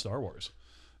original Star Wars.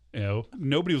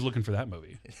 Nobody was looking for that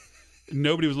movie.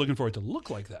 Nobody was looking for it to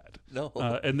look like that. No.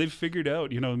 And they've figured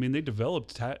out, they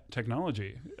developed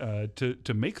technology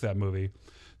to make that movie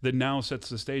that now sets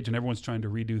the stage, and everyone's trying to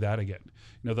redo that again.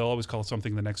 They'll always call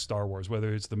something the next Star Wars,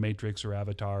 whether it's The Matrix or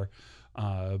Avatar.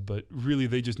 But really,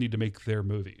 they just need to make their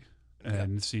movie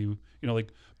and see, like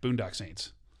Boondock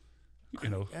Saints.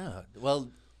 Yeah. Well,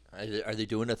 are they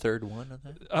doing a third one of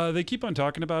that? They keep on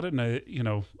talking about it,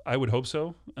 and I would hope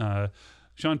so.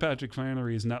 Sean Patrick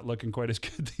Flanery is not looking quite as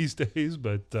good these days,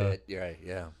 but you're right.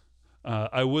 Yeah.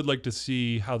 I would like to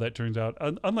see how that turns out.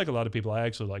 Unlike a lot of people, I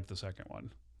actually like the second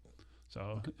one.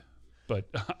 So, but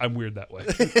I'm weird that way.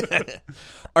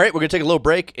 All right, we're gonna take a little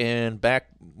break and back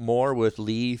more with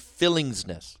Lee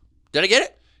Fillingsness. Did I get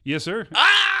it? Yes, sir.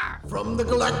 From the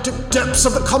galactic depths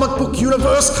of the comic book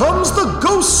universe comes the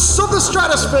ghosts of the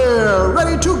stratosphere,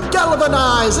 ready to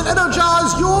galvanize and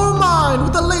energize your mind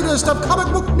with the latest of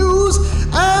comic book news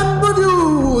and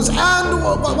reviews. And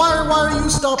why are you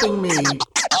stopping me?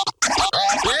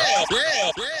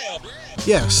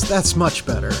 Yes, that's much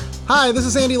better. Hi, this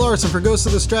is Andy Larson for Ghosts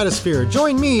of the Stratosphere.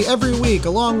 Join me every week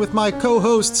along with my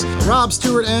co-hosts Rob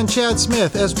Stewart and Chad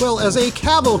Smith, as well as a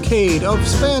cavalcade of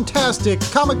fantastic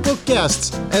comic book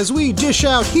guests as we dish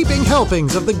out heaping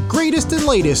helpings of the greatest and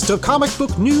latest of comic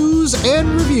book news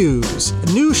and reviews.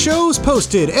 New shows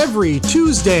posted every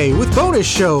Tuesday with bonus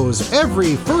shows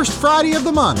every first Friday of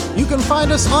the month. You can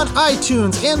find us on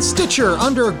iTunes and Stitcher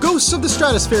under Ghosts of the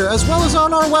Stratosphere, as well as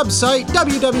on our website,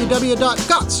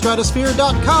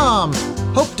 www.gotstratosphere.com.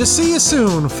 Hope to see you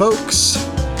soon, folks.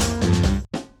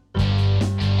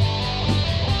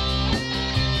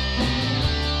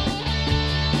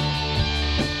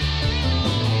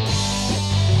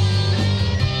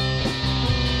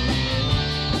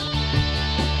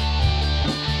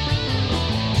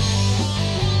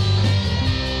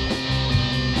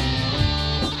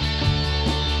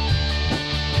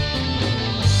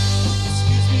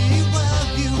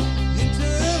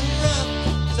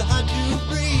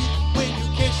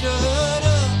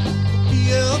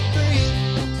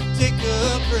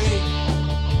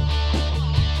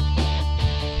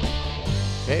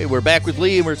 We're back with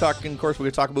Lee, and we're talking. Of course, we're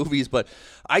going to talk movies, but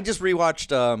I just rewatched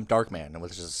Darkman,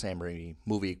 which is a Sam Raimi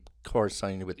movie, of course,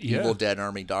 something with Evil Dead,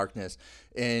 Army Darkness,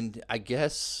 and I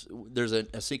guess there's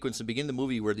a sequence in the beginning of the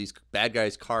movie where these bad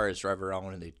guys' cars drive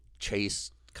around and they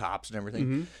chase cops and everything.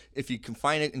 Mm-hmm. If you can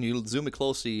find it and you zoom it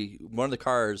closely, one of the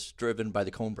cars driven by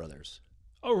the Coen brothers.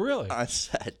 Oh, really? On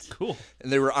set. Cool.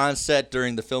 And they were on set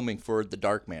during the filming for The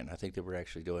Darkman. I think they were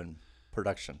actually doing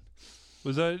production.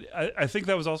 Was that? I think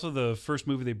that was also the first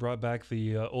movie they brought back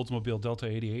the Oldsmobile Delta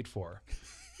 88 for.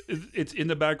 It's in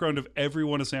the background of every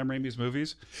one of Sam Raimi's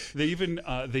movies. They even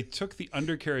they took the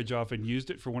undercarriage off and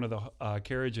used it for one of the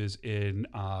carriages in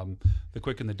The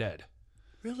Quick and the Dead.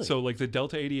 Really? So like the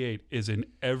Delta 88 is in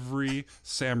every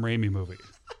Sam Raimi movie.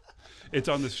 It's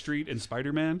on the street in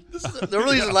Spider-Man. The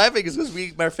reason laughing is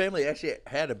because my family actually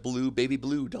had a baby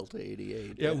blue Delta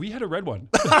 88. Yeah, we had a red one.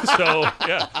 So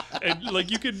yeah, and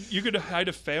like you could hide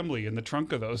a family in the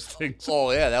trunk of those things.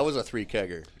 Oh yeah, that was a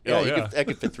 3-kegger. Yeah, Oh, yeah. I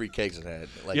could fit 3 kegs in that.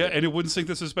 Like Yeah, and it wouldn't sink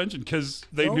the suspension because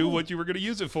they knew what you were going to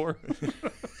use it for.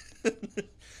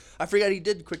 I forgot he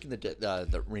did Quick in the Dead.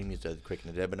 The Raimi did Quick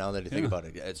in the Dead, but now that I think about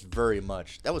it, it's very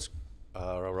much that was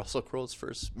Russell Crowe's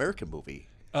first American movie.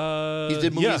 He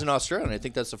did movies in Australia, and I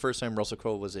think that's the first time Russell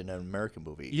Crowe was in an American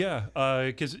movie. Yeah,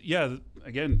 because again,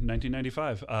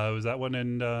 1995 was that one,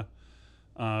 and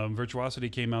Virtuosity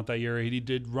came out that year. He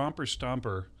did Romper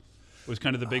Stomper, was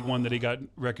kind of the big one that he got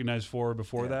recognized for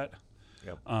before that.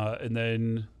 Yep. And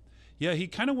then, he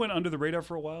kind of went under the radar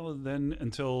for a while, and then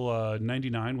until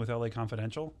 99 with LA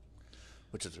Confidential.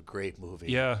 Which is a great movie.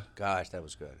 Yeah. Gosh, that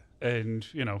was good. And,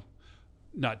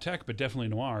 not tech, but definitely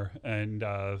noir. And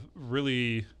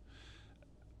really,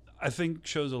 I think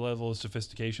shows a level of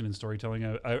sophistication in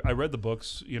storytelling. I read the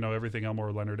books, everything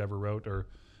Elmore Leonard ever wrote, or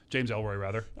James Ellroy,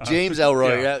 rather. James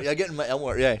Ellroy, yeah. Getting my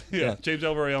Elmore, yeah. James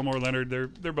Ellroy, Elmore Leonard,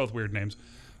 they're both weird names.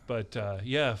 But,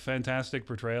 fantastic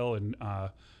portrayal, and,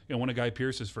 one of Guy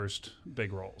Pearce's first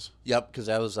big roles. Yep,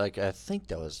 because I think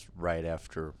that was right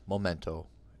after Memento.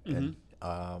 And,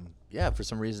 for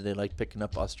some reason they like picking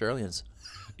up Australians.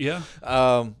 Yeah.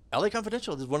 LA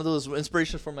Confidential is one of those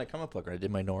inspirations for my comic book. I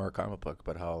did my noir comic book,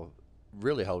 but how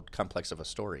complex of a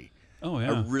story. Oh,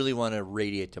 yeah. I really want to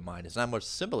radiate to mine. It's not much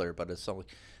similar, but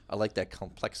I like that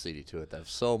complexity to it. There's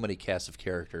so many cast of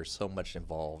characters, so much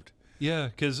involved. Yeah,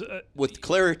 because with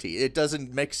clarity, it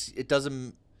doesn't mess you up.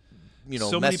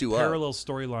 So many parallel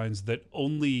storylines that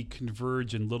only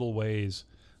converge in little ways,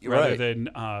 rather than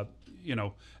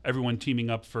everyone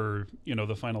teaming up for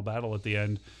the final battle at the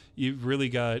end. You've really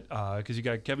got because you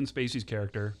got Kevin Spacey's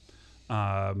character,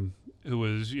 who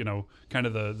was kind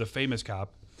of the famous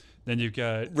cop. Then you've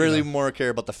got really more care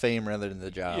about the fame rather than the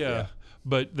job. Yeah,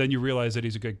 but then you realize that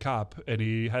he's a good cop, and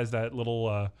he has that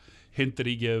little hint that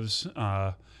he gives.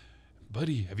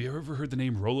 Buddy, have you ever heard the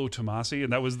name Rollo Tomasi?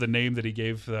 And that was the name that he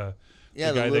gave the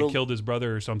guy that killed his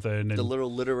brother or something. And the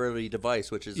little literary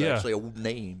device, which is actually a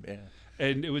name. Yeah.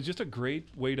 And it was just a great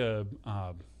way to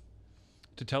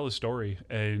tell a story.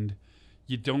 And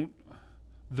the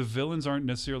villains aren't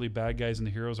necessarily bad guys and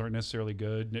the heroes aren't necessarily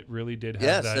good. And it really did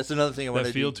have that's another thing I wanted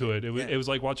that feel to it. It was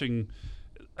like watching,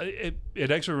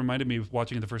 it actually reminded me of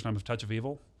watching it the first time of Touch of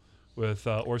Evil with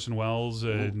Orson Welles.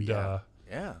 And I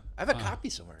have a copy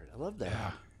somewhere. I love that.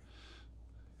 Yeah.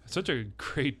 Such a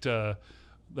great,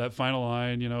 that final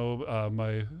line,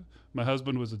 my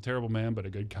husband was a terrible man, but a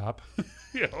good cop.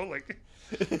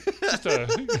 Just a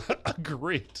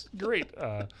great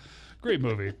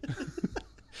movie.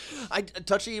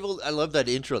 Touch of Evil. I love that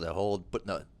intro. That whole,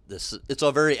 it's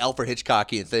a very Alfred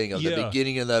Hitchcockian thing of the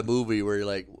beginning of that movie where you're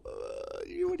like,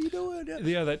 what are you doing?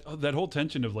 Yeah, that whole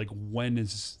tension of like when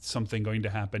is something going to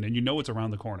happen, and it's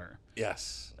around the corner.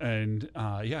 Yes, and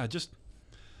just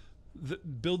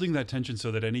building that tension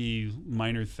so that any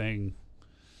minor thing,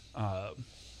 I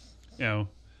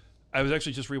was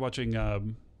actually just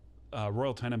rewatching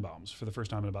Royal Tenenbaums for the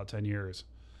first time in about 10 years,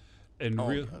 and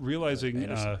realizing,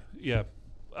 kind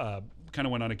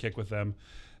of went on a kick with them,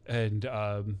 and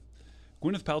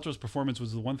Gwyneth Paltrow's performance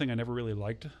was the one thing I never really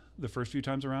liked the first few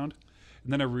times around,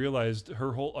 and then I realized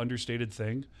her whole understated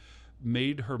thing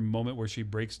made her moment where she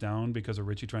breaks down because of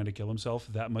Richie trying to kill himself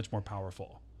that much more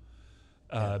powerful.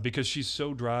 Because she's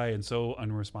so dry and so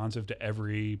unresponsive to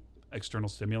every external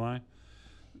stimuli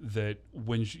that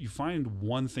when you find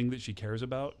one thing that she cares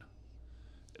about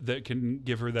that can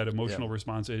give her that emotional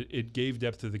response, it gave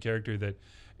depth to the character that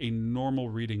a normal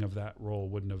reading of that role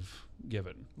wouldn't have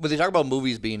given. When they talk about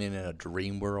movies being in a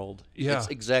dream world, yeah. It's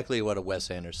exactly what a Wes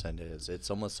Anderson is.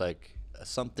 It's almost like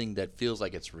something that feels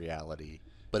like it's reality,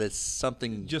 but it's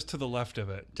something just to the left of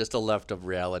it. Just to the left of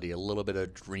reality, a little bit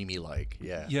of dreamy-like,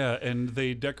 yeah. Yeah, and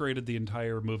they decorated the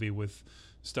entire movie with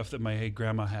stuff that my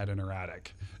grandma had in her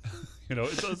attic.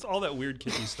 It's all that weird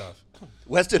kiddie stuff.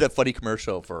 Wes did a funny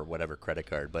commercial for whatever credit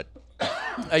card, but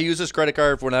I use this credit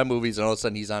card for one of the movies, and all of a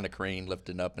sudden he's on a crane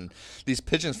lifting up, and these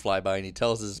pigeons fly by, and he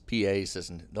tells his PA, he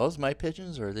says, "Those my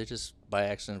pigeons, or are they just by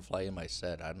accident fly in my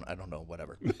set? I don't know,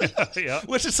 whatever." Yeah,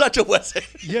 which is such a Wes.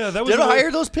 Yeah, that was. Did I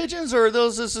hire those pigeons, or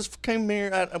those just came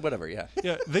here? Whatever. Yeah.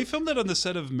 Yeah, they filmed that on the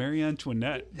set of Marie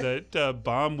Antoinette. That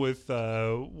bomb with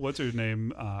what's her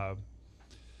name.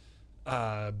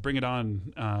 Bring It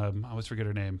On. I always forget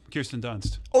her name. Kirsten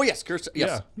Dunst. Oh yes, Kirsten.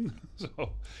 Yes. Yeah. So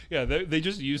they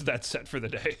just used that set for the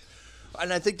day.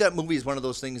 And I think that movie is one of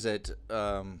those things that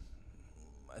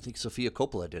I think Sofia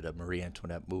Coppola did a Marie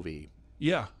Antoinette movie,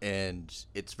 Yeah. and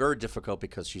it's very difficult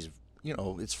because she's,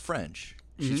 it's French.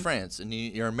 She's France, and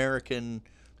you're American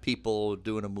people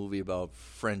doing a movie about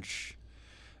French.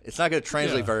 It's not going to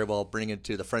translate very well. Bring it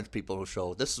to the French people who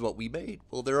show this is what we made.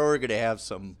 Well, they're already going to have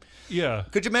some. Yeah.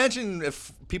 Could you imagine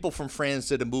if people from France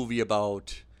did a movie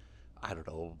about, I don't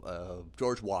know,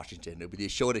 George Washington? They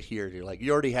showed it here. You're like,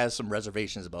 you already have some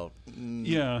reservations about.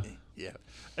 Yeah.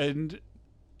 And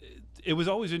it was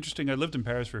always interesting. I lived in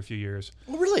Paris for a few years.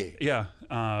 Oh, really? Yeah.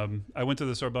 I went to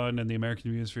the Sorbonne and the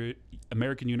American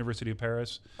University of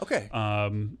Paris. Okay.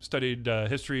 Studied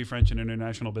history, French, and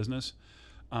international business.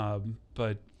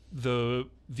 But the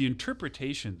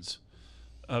interpretations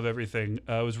of everything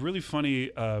was really funny.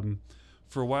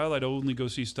 For a while, I'd only go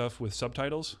see stuff with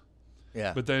subtitles.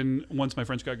 Yeah. But then once my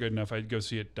French got good enough, I'd go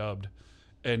see it dubbed.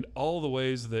 And all the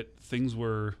ways that things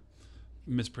were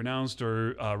mispronounced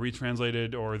or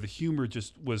retranslated, or the humor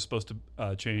just was supposed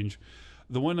to change.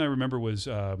 The one I remember was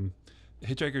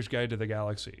Hitchhiker's Guide to the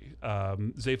Galaxy.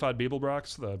 Zaphod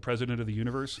Beeblebrox, the president of the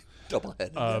universe.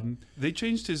 Doublehead. They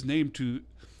changed his name to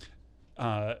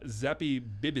Zappy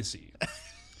Bibisi,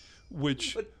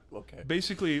 which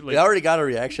basically... They already got a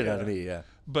reaction out of me, yeah.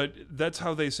 But that's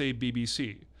how they say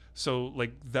BBC. So,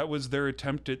 like, that was their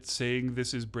attempt at saying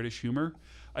this is British humor.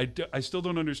 I still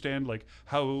don't understand, like,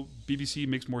 how BBC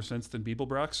makes more sense than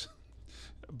Beeblebrox.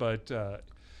 But,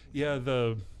 yeah,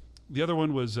 the other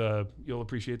one was, you'll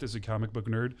appreciate this as a comic book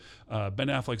nerd, Ben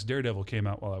Affleck's Daredevil came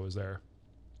out while I was there.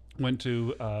 Went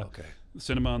to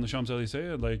cinema on the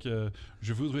Champs-Élysées, like,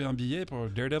 je voudrais un billet pour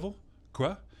Daredevil.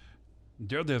 Quoi?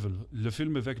 Daredevil, le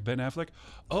film avec Ben Affleck.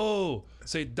 Oh,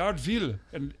 say Dartville.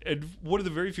 And one of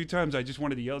the very few times I just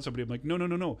wanted to yell at somebody, I'm like,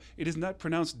 no. It is not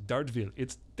pronounced Dartville.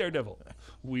 It's Daredevil.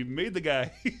 We made the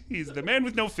guy. He's the man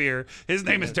with no fear. His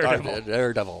name is Daredevil.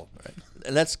 Daredevil. Right.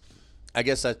 And I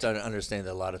guess that's to understand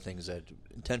that a lot of things that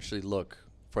intentionally look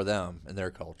for them and their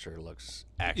culture looks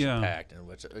action-packed, and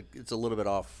which it's a little bit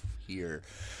off here.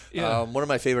 Yeah. One of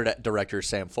my favorite directors,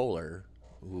 Sam Fuller,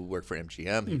 who worked for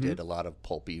MGM, he did a lot of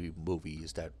pulpy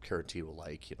movies that Tarantino will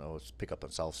like, Pick Up on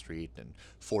South Street and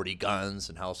 40 Guns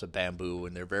and House of Bamboo,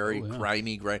 and they're very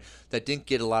grimy, that didn't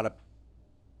get a lot of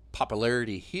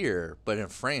popularity here, but in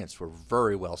France were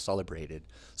very well celebrated.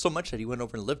 So much that he went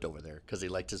over and lived over there because he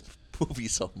liked his movie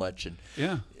so much. And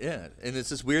and it's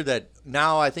just weird that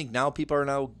I think people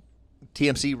are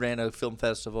TMC ran a film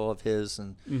festival of his,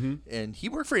 and he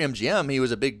worked for MGM. He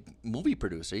was a big movie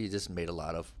producer. He just made a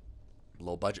lot of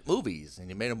low-budget movies, and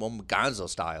he made them Gonzo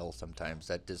style sometimes.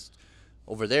 That just,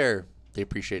 over there, they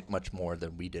appreciate much more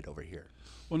than we did over here.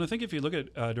 Well, and I think if you look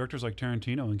at directors like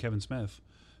Tarantino and Kevin Smith,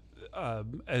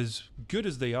 as good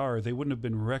as they are, they wouldn't have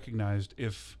been recognized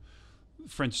if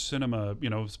French cinema,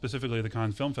 specifically the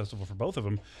Cannes Film Festival for both of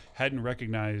them, hadn't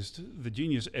recognized the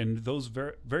genius. And those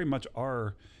very, very much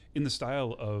are in the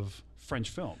style of French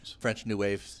films. French New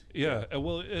Wave. Yeah.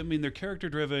 Well, I mean, they're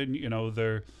character-driven,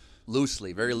 they're...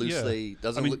 Very loosely.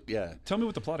 Doesn't look. Yeah. Tell me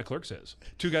what the plot of Clerks is.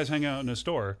 Two guys hang out in a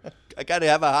store. I got to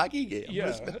have a hockey game.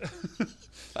 Yeah.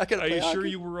 I got to play hockey. Sure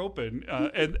you were open.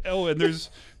 And there's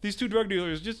these two drug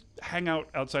dealers just hang out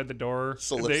outside the door.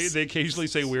 They occasionally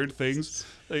say weird things.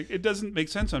 Like, it doesn't make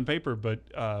sense on paper, but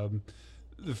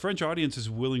the French audience is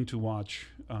willing to watch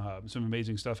some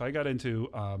amazing stuff. I got into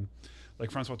like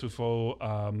François Truffaut,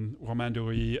 Romain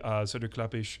Duris, Cédric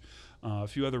Klapisch, a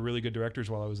few other really good directors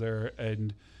while I was there,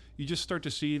 and you just start to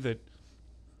see that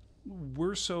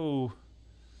we're so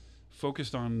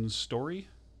focused on story,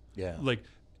 like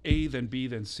A, then B,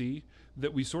 then C,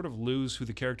 that we sort of lose who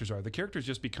the characters are. The characters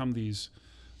just become these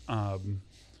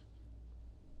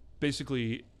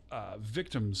basically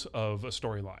victims of a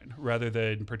storyline rather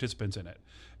than participants in it.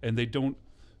 And they don't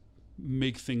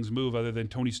make things move other than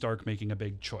Tony Stark making a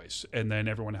big choice. And then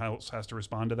everyone else has to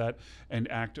respond to that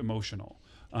and act emotional.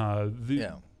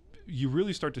 You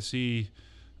really start to see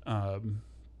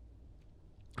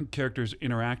characters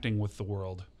interacting with the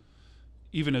world,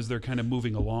 even as they're kind of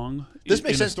moving along. This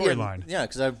makes sense. Storyline. Yeah,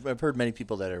 because I've heard many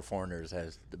people that are foreigners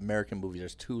has the American movies are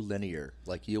too linear.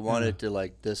 Like you want it to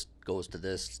like this goes to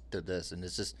this, and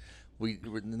it's just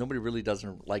nobody really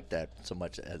doesn't like that so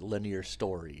much, a linear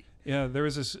story. Yeah, there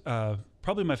was this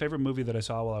probably my favorite movie that I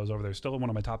saw while I was over there. Still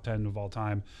one of my top 10 of all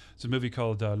time. It's a movie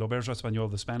called L'Auberge Espagnole,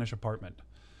 The Spanish Apartment,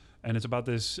 and it's about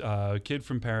this kid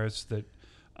from Paris that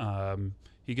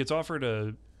he gets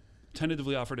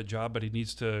tentatively offered a job, but he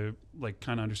needs to like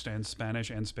kind of understand Spanish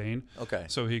and Spain. Okay.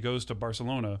 So he goes to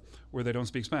Barcelona, where they don't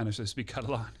speak Spanish; they speak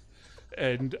Catalan,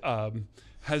 and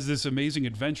has this amazing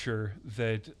adventure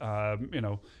that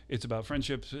it's about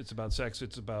friendships, it's about sex,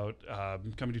 it's about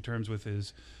coming to terms with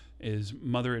his his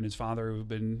mother and his father have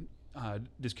been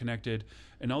disconnected,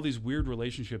 and all these weird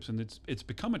relationships, and it's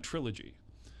become a trilogy,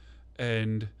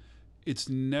 and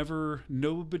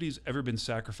nobody's ever been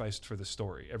sacrificed for the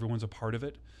story. Everyone's a part of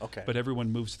it, but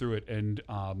everyone moves through it, and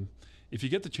if you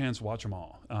get the chance, watch them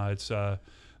all. It's the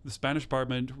Spanish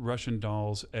Apartment, Russian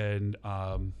Dolls, and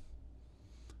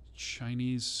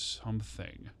Chinese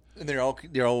something. And they're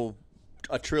all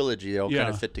a trilogy. They all kind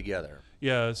of fit together.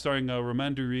 Yeah, starring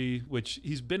Romain Duris, which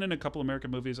he's been in a couple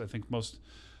American movies. I think most.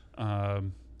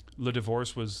 Le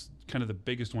Divorce was kind of the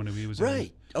biggest one he was in.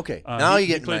 Right. Okay. Now you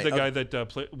get. He played the guy that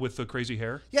played with the crazy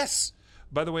hair. Yes.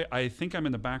 By the way, I think I'm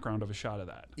in the background of a shot of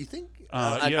that. You think?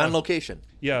 Yeah. On location.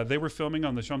 Yeah, they were filming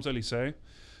on the Champs-Élysées,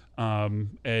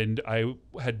 and I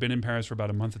had been in Paris for about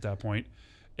a month at that point,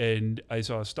 and I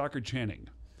saw Stockard Channing,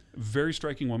 very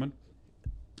striking woman,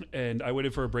 and I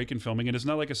waited for a break in filming, and it's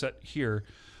not like a set here.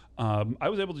 I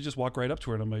was able to just walk right up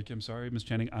to her, and I'm like, I'm sorry, Miss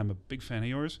Channing, I'm a big fan of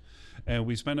yours. And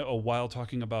we spent a while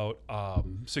talking about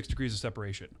 6 Degrees of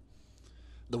Separation.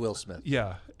 The Will Smith.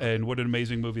 Yeah, and what an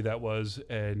amazing movie that was.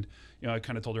 And, I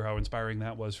kind of told her how inspiring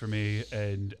that was for me.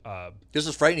 And this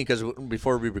was frightening because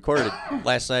before we recorded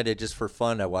last night, just for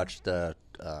fun, I watched the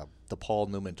Paul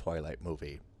Newman Twilight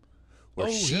movie,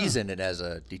 where she's in it as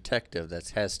a detective that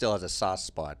still has a soft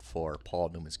spot for Paul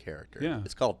Newman's character. Yeah.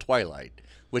 It's called Twilight,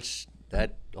 which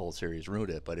that whole series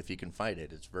ruined it. But if you can find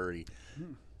it, it's very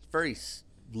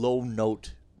low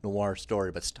note noir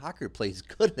story. But Stockard plays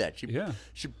good at that.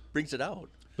 She brings it out.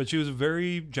 But she was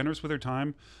very generous with her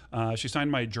time. She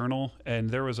signed my journal, and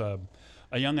there was a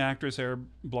young actress there,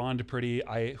 blonde, pretty,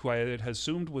 who I had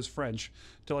assumed was French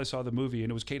until I saw the movie, and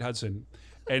it was Kate Hudson.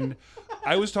 And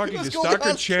I was talking to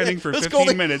Stockard Channing for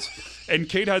 15 minutes, and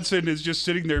Kate Hudson is just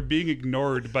sitting there being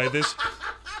ignored by this.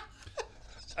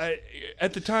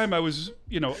 At the time, I was,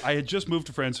 I had just moved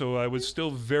to France, so I was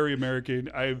still very American.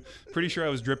 I'm pretty sure I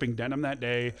was dripping denim that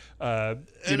day, and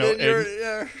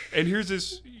here's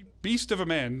this beast of a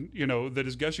man, that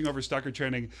is gushing over Stockard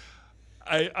Channing.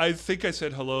 I think I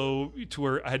said hello to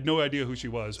her. I had no idea who she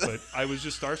was, but I was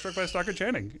just starstruck by Stockard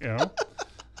Channing.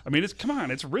 I mean,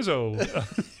 it's Rizzo.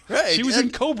 Right. She was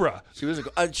in Cobra.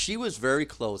 She was very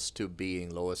close to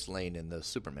being Lois Lane in the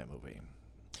Superman movie.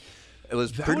 It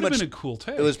was that pretty would have much been a cool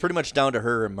take. It was pretty much down to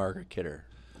her and Margaret Kidder.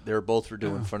 They were both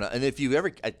doing fun. And if you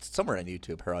ever somewhere on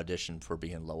YouTube, her audition for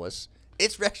being Lois,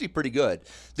 it's actually pretty good.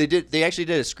 They actually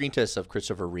did a screen test of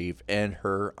Christopher Reeve and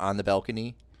her on the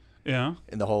balcony. Yeah.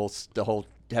 And the whole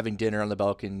having dinner on the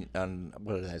balcony on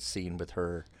that scene with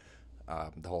her.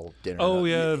 The whole dinner. Oh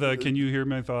yeah, Can You Hear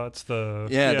My Thoughts?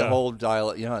 The whole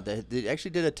dialogue. They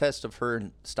actually did a test of her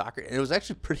and Stockard, and it was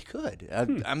actually pretty good.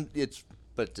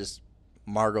 But just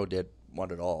Margot won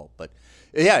it all. But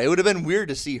yeah, it would have been weird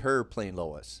to see her playing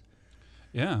Lois.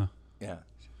 Yeah. Yeah,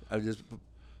 I was just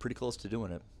pretty close to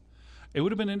doing it. It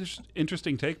would have been an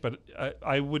interesting take, but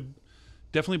I would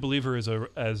definitely believe her as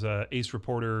a ace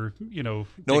reporter. No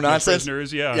nonsense.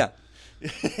 Prisoners, yeah.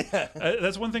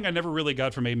 That's one thing I never really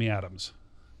got from Amy Adams.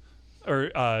 Or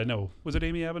no, was it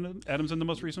Amy Adams in the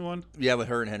most recent one? Yeah, with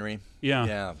her and Henry.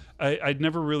 Yeah. I'd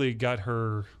never really got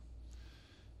her.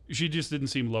 She just didn't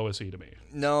seem Lois-y to me.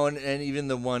 No, and even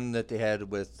the one that they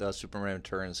had with Superman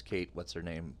Returns, Kate, what's her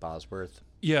name, Bosworth.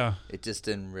 Yeah, it just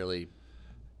didn't really.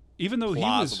 Even though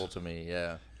plausible to me,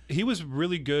 yeah. He was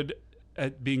really good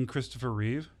at being Christopher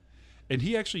Reeve, and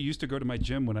he actually used to go to my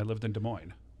gym when I lived in Des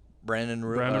Moines. Brandon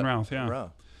Routh,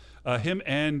 yeah. Him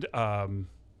and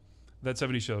that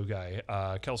 70s Show guy,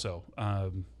 Kelso.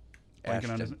 Ashton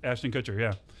Kutcher,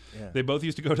 yeah. They both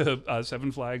used to go to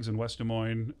Seven Flags in West Des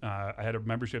Moines. I had a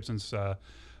membership since, I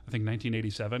think,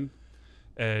 1987.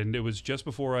 And it was just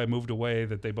before I moved away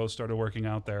that they both started working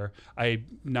out there.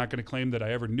 I'm not going to claim that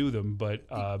I ever knew them, but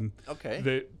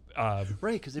okay.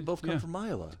 Right, because they both come from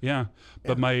Iowa. Yeah,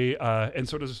 but and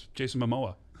so does Jason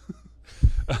Momoa.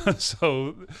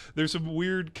 So there's some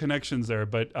weird connections there.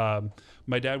 But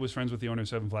my dad was friends with the owner of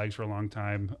Seven Flags for a long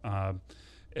time,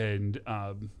 and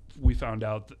we found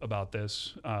out about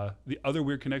this. The other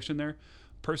weird connection there,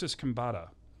 Persis Khambatta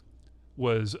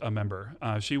was a member.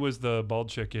 She was the bald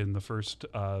chick in the first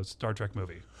Star Trek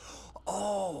movie.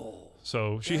 Oh.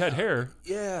 So she had hair.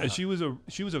 Yeah. And she was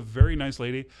a very nice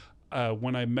lady.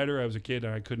 When I met her, I was a kid,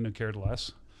 and I couldn't have cared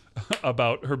less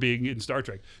about her being in Star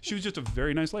Trek. She was just a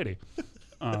very nice lady.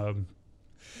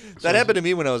 That happened to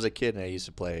me when I was a kid, and I used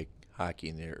to play hockey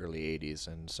in the early 80s,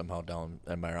 and somehow down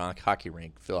at my hockey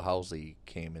rink, Phil Housley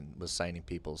came and was signing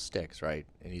people's sticks, right?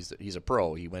 And he's a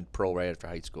pro. He went pro right after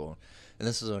high school. And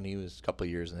this is when he was a couple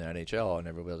of years in the NHL, and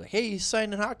everybody was like, hey, he's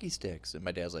signing hockey sticks. And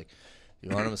my dad's like, you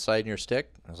want him to sign your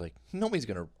stick? I was like, nobody's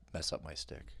going to mess up my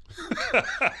stick.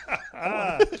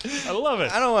 I love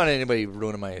it. I don't want anybody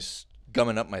ruining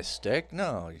gumming up my stick.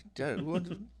 No.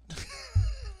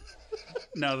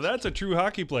 Now that's a true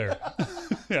hockey player.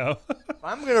 Yeah. If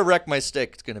I'm going to wreck my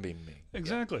stick, it's going to be me.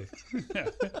 Exactly. Yeah.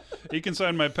 He can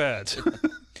sign my pads.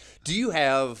 Do you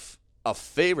have a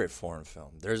favorite foreign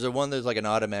film? There's one that's like an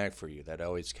automatic for you that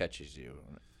always catches you.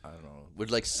 I don't know.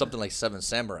 Would like something like Seven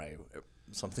Samurai,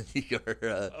 something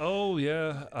you're. Oh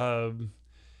yeah.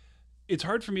 It's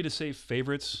hard for me to say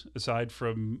favorites aside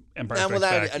from Empire Strikes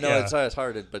Back. I know it's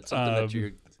hard, but something that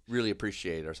you really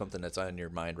appreciate or something that's on your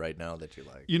mind right now that you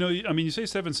like. You know, I mean, you say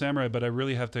Seven Samurai, but I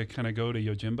really have to kind of go to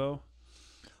Yojimbo.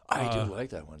 I do like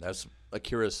that one. That's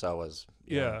Kurosawa's.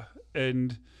 Yeah,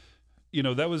 and you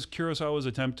know that was Kurosawa's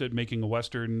attempt at making a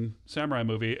Western samurai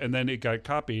movie, and then it got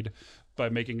copied by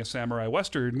making a samurai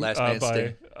Western. Last Man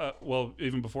Standing. Well,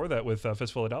 even before that with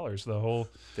Fistful of Dollars, the whole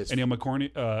Ennio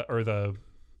Morricone or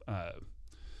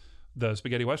the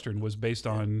spaghetti Western was based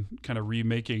on kind of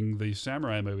remaking the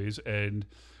samurai movies. And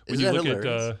when you look at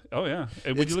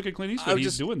and when you look at Clint Eastwood,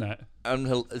 he's doing that.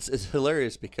 It's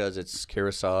hilarious because it's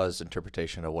Kurosawa's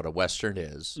interpretation of what a Western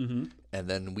is, and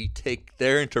then we take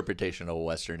their interpretation of what a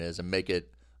Western is and make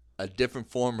it a different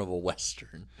form of a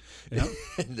Western. Yeah.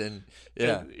 And then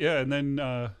and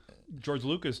then George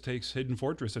Lucas takes Hidden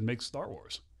Fortress and makes Star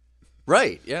Wars.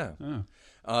 Right. Yeah.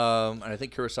 And I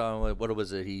think Kurosawa, what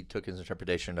was it? He took his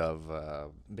interpretation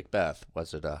of Macbeth.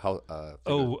 Was it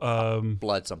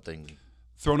Blood something?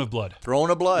 Throne of Blood. Throne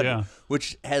of Blood, yeah.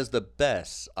 Which has the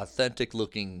best authentic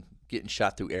looking getting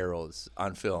shot through arrows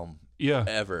on film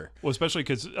ever. Well, especially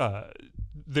because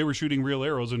they were shooting real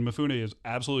arrows, and Mifune is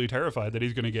absolutely terrified that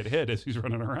he's going to get hit as he's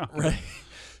running around. Right.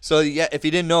 So, yeah, if you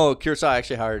didn't know, Kurosawa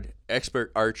actually hired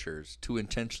expert archers to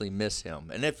intentionally miss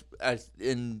him. And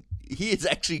he is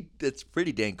actually, it's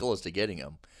pretty dang close to getting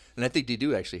him. And I think they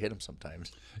do actually hit him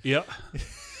sometimes. Yeah.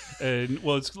 And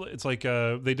well, it's like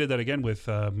they did that again with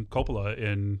Coppola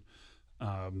in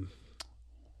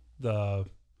the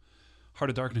Heart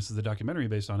of Darkness is the documentary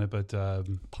based on it, but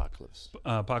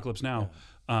Apocalypse Now.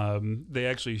 Yeah. They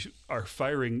actually are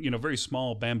firing, very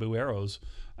small bamboo arrows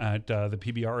at the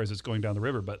PBR as it's going down the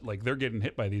river, but like they're getting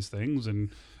hit by these things,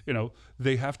 and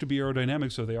they have to be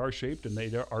aerodynamic, so they are shaped and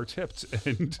they are tipped.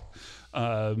 And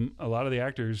a lot of the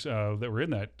actors that were in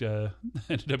that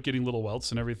ended up getting little welts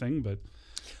and everything, but.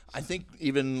 I think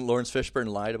even Lawrence Fishburne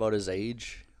lied about his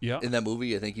age in that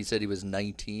movie. I think he said he was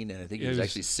 19, and I think he was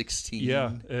actually 16.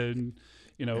 Yeah, and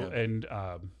and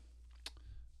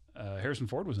Harrison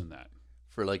Ford was in that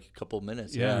for like a couple of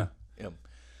minutes. Yeah.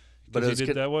 But he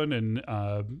did that one, and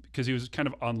because he was kind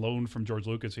of on loan from George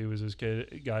Lucas, he was this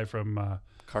guy from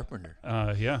Carpenter.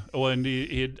 Well, and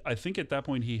he had, I think at that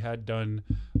point he had done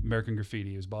American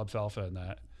Graffiti. He was Bob Falfa in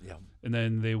that. Yeah. And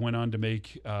then they went on to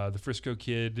make The Frisco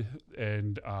Kid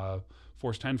and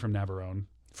Force 10 from Navarone.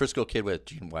 Frisco Kid with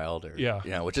Gene Wilder.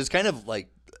 Yeah. Which is kind of like,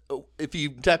 if you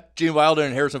tap Gene Wilder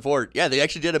and Harrison Ford, they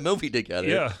actually did a movie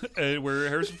together. Yeah, where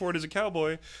Harrison Ford is a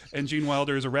cowboy and Gene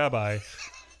Wilder is a rabbi.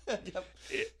 Yep.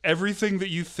 Everything that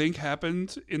you think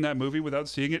happened in that movie without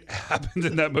seeing it happened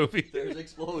in that movie. There's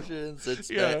explosions.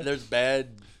 There's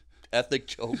bad ethnic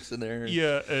jokes in there.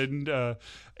 Yeah, and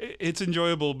it's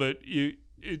enjoyable, but you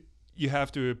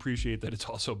have to appreciate that it's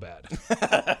also bad.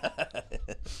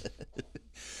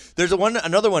 There's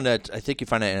another one that I think you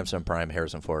find at Amazon Prime,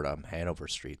 Harrison Ford, Hanover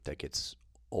Street, that gets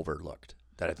overlooked.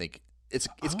 That I think it's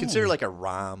considered like a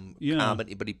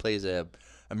comedy, but he plays a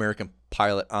American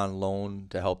pilot on loan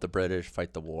to help the British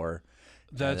fight the war.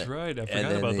 That's right. I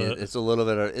forgot about that. It's a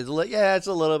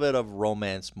little bit of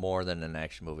romance more than an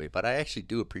action movie, but I actually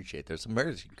do appreciate there's some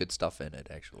very good stuff in it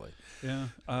actually. Yeah.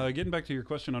 Getting back to your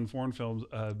question on foreign films,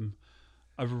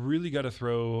 I've really got to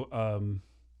throw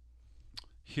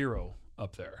Hero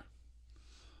up there.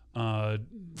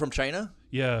 From China?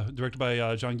 Yeah, directed by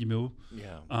Zhang Yimou.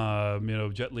 Yeah.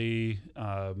 Jet Li,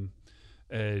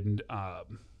 and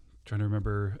trying to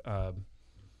remember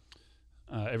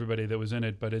everybody that was in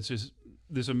it, but it's just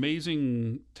this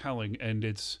amazing telling, and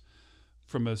it's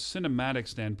from a cinematic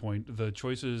standpoint, the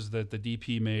choices that the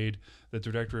DP made, that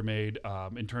the director made,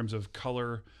 in terms of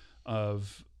color,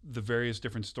 of the various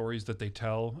different stories that they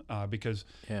tell, because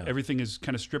everything is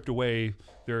kind of stripped away.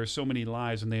 There are so many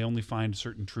lies, and they only find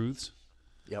certain truths.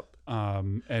 Yep.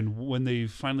 And when they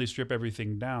finally strip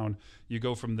everything down, you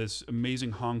go from this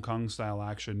amazing Hong Kong style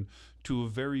action to a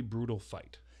very brutal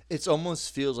fight. It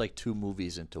almost feels like two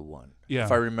movies into one. Yeah.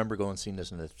 If I remember going and seeing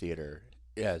this in the theater,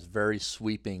 it's very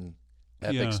sweeping,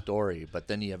 epic story, but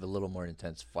then you have a little more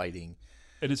intense fighting.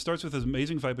 And it starts with this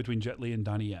amazing fight between Jet Li and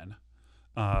Donnie Yen.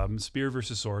 Spear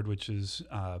versus sword, which is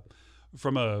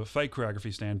from a fight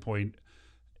choreography standpoint,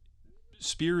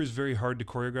 spear is very hard to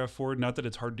choreograph for. Not that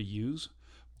it's hard to use,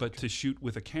 but to shoot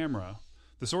with a camera.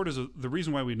 The sword is the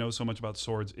reason why we know so much about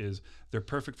swords is they're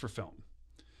perfect for film,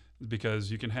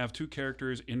 because you can have two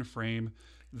characters in frame.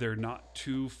 They're not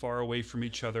too far away from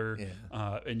each other,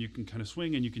 and you can kind of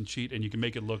swing and you can cheat and you can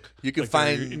make it look you can like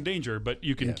find they're in danger, but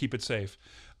you can keep it safe.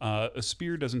 A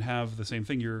spear doesn't have the same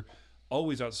thing. You're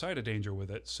always outside of danger with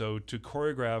it. So to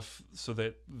choreograph so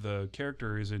that the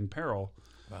character is in peril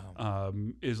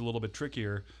is a little bit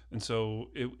trickier. And so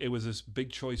it was this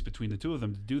big choice between the two of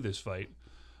them to do this fight.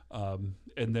 And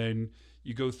then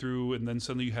you go through, and then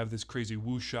suddenly you have this crazy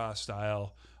wuxia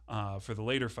style for the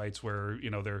later fights where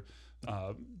they're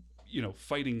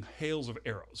fighting hails of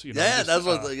arrows. That's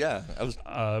what. I was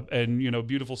and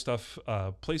beautiful stuff.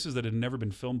 Places that had never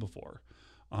been filmed before.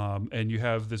 And you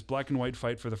have this black and white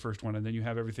fight for the first one, and then you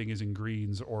have everything is in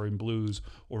greens or in blues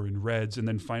or in reds, and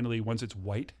then finally once it's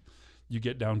white, you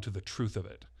get down to the truth of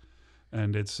it.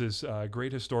 And it's this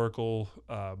great historical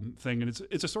thing, and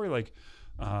it's a story like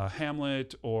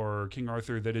Hamlet or King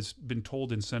Arthur that has been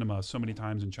told in cinema so many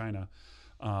times in China.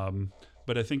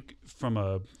 But I think from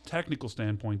a technical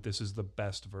standpoint, this is the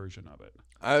best version of it.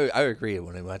 I agree.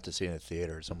 When I went to see it in the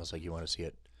theater, it's almost like you want to see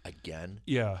it again.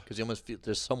 Yeah, because you almost feel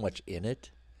there's so much in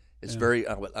it. It's very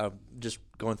just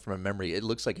going from a memory. It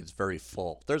looks like it's very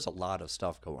full. There's a lot of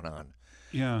stuff going on.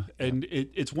 Yeah, and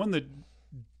it's one that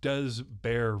does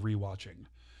bear rewatching,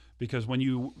 because when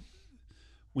you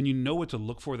know what to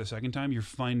look for the second time, you're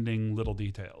finding little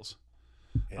details.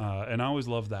 And I always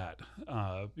love that.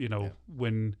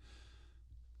 When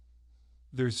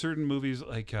there's certain movies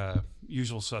like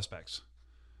Usual Suspects,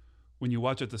 when you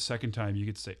watch it the second time, you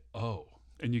get to say, oh,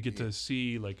 and you get to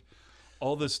see like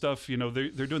all this stuff. They're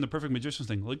doing the perfect magician's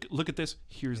thing. Look at this.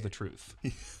 Here's the truth.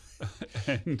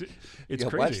 And it's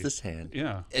crazy. Watch this hand.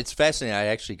 Yeah, it's fascinating.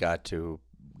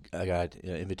 I got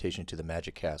an invitation to the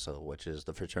Magic Castle, which is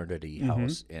the fraternity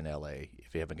house in LA.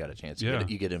 If you haven't got a chance,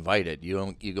 you get invited. You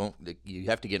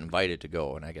have to get invited to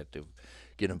go, and I get to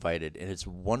get invited, and it's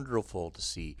wonderful to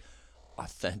see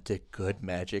authentic good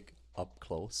magic up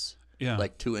close. Yeah,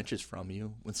 like 2 inches from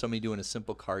you. When somebody doing a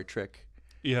simple card trick.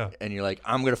 Yeah, and you're like,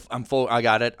 I'm full. I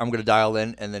got it. I'm gonna dial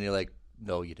in, and then you're like,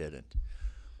 no, you didn't.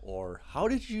 Or how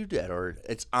did you do that? Or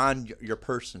it's on your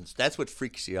persons. That's what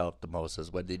freaks you out the most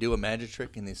is when they do a magic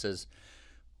trick and he says,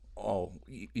 oh,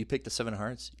 you picked the 7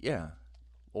 hearts? Yeah.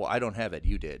 Well, I don't have it.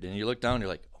 You did. And you look down, you're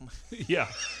like, oh my. Yeah.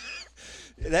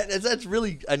 That's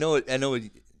really, I know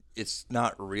it's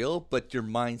not real, but your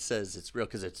mind says it's real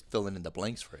because it's filling in the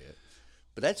blanks for you.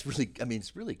 But that's really,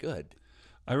 it's really good.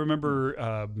 I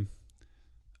remember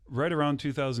right around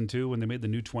 2002 when they made the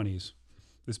new 20s,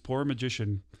 this poor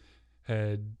magician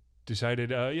had decided,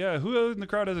 who in the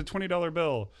crowd has a $20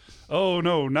 bill? Oh,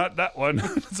 no, not that one.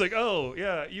 It's like, oh,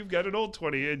 yeah, you've got an old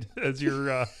 20 as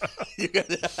your...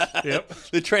 Yep.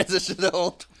 The transition to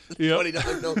old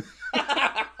 $20 bill.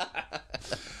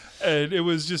 And it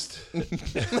was just...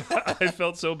 I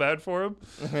felt so bad for him.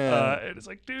 And it's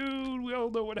like, dude, we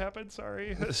all know what happened.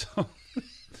 Sorry.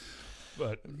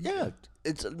 But... Yeah,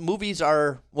 movies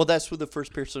are... Well, that's who the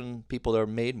first people that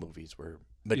made movies were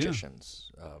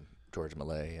magicians. Yeah. George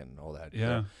Millay and all that.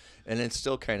 Yeah. And it's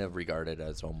still kind of regarded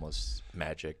as almost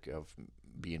magic of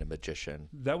being a magician.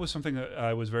 That was something that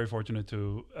I was very fortunate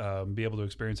to be able to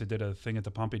experience. I did a thing at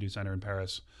the Pompidou Center in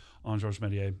Paris on Georges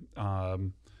Méliès.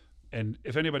 And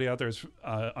if anybody out there is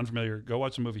unfamiliar, go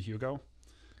watch the movie Hugo,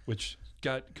 which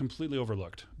got completely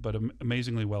overlooked, but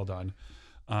amazingly well done.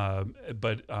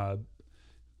 But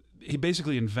he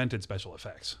basically invented special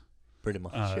effects. Pretty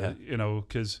much, yeah.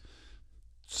 Because...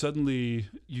 suddenly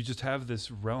you just have this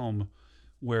realm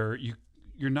where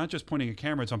you're not just pointing a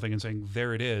camera at something and saying,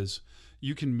 there it is.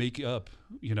 You can make up,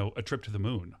 a trip to the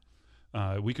moon.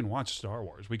 We can watch Star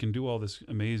Wars. We can do all this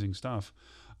amazing stuff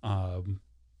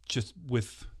just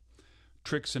with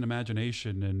tricks and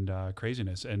imagination and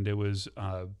craziness. And it was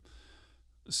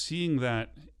seeing that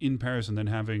in Paris and then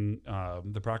having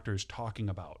the proctors talking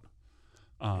about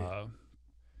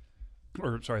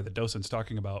the docents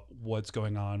talking about what's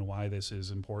going on, why this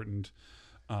is important,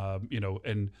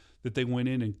 and that they went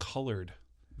in and colored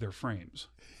their frames,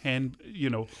 and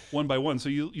one by one. So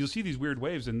you'll see these weird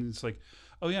waves, and it's like,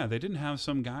 oh yeah, they didn't have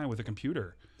some guy with a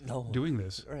computer doing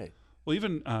this. Right. Well,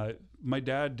 even my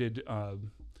dad did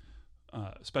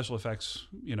special effects,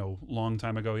 long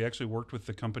time ago. He actually worked with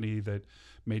the company that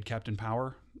made Captain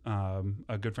Power.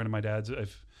 A good friend of my dad's.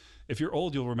 if you're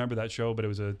old, you'll remember that show, but it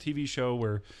was a TV show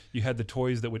where you had the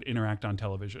toys that would interact on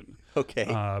television. Okay.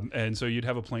 And so you'd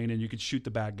have a plane and you could shoot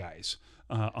the bad guys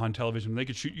on television. They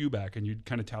could shoot you back and you'd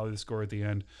kind of tally the score at the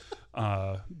end.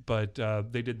 But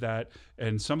they did that.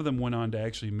 And some of them went on to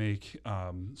actually make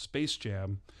Space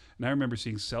Jam. And I remember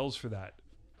seeing cells for that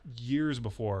years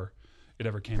before it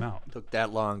ever came out. Took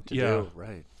that long to do.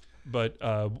 Right. But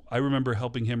I remember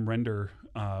helping him render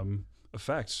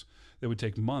effects that would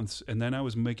take months. And then I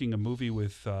was making a movie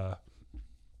with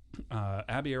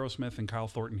Abby Aerosmith and Kyle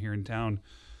Thornton here in town,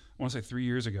 I want to say 3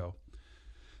 years ago.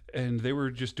 And they were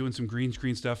just doing some green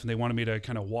screen stuff, and they wanted me to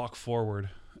kind of walk forward.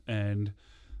 And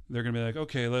they're going to be like,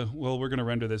 okay, well, we're going to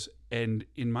render this. And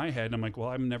in my head, I'm like, well,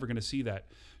 I'm never going to see that.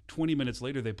 20 minutes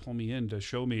later, they pull me in to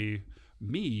show me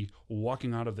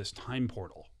walking out of this time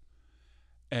portal.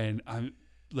 And I'm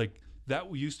like,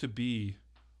 that used to be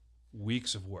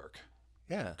weeks of work.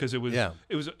 Yeah. Because it was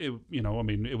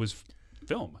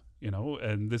film,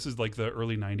 and this is like the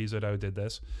early 90s that I did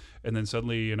this. And then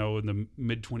suddenly, in the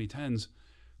mid 2010s,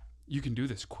 you can do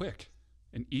this quick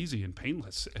and easy and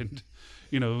painless. And,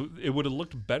 it would have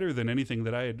looked better than anything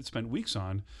that I had spent weeks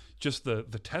on, just the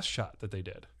test shot that they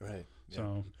did. Right. Yeah.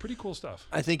 So pretty cool stuff.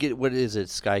 I think what is it?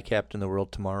 Sky Captain the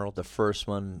World Tomorrow. The first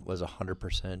one was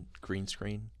 100% green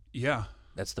screen. Yeah.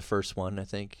 That's the first one, I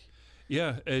think.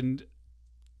 Yeah. And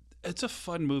it's a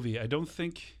fun movie. I don't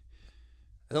think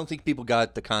people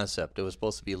got the concept. It was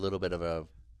supposed to be a little bit of a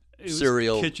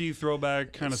serial, kitschy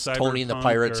throwback kind of cyberpunk. Tony and the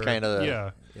Pirates kind of.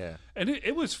 Yeah. And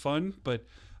it was fun, but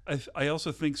I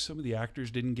also think some of the actors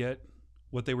didn't get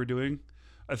what they were doing.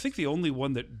 I think the only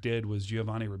one that did was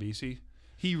Giovanni Ribisi.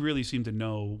 He really seemed to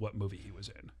know what movie he was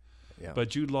in. Yeah. But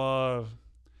Jude Law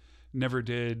never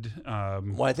did.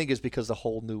 Well, I think it's because the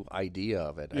whole new idea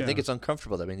of it. I think it's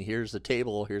uncomfortable. I mean, here's the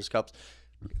table, here's cups.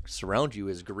 Surround you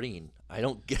is green. I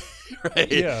don't get it,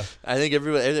 right? Yeah. I think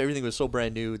everything was so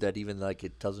brand new that even like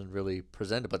it doesn't really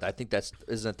present it. But I think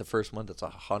isn't it the first one that's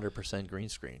 100% green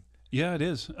screen? Yeah, it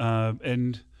is.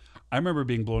 And I remember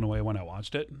being blown away when I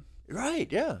watched it.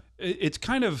 Right. Yeah. It's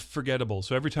kind of forgettable.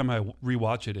 So every time I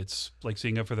rewatch it, it's like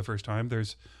seeing it for the first time.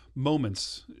 There's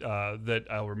moments that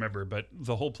I'll remember, but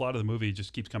the whole plot of the movie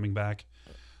just keeps coming back.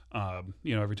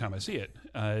 Every time I see it,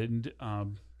 and.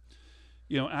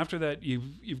 After that,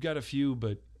 you've got a few,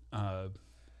 but I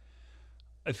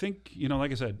think,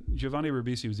 like I said, Giovanni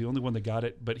Ribisi was the only one that got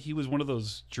it, but he was one of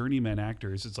those journeyman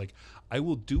actors. It's like, I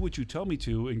will do what you tell me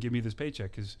to and give me this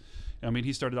paycheck. Because,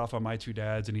 he started off on My Two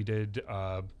Dads, and he did,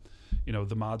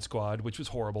 the Mod Squad, which was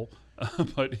horrible,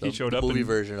 but he showed up. The movie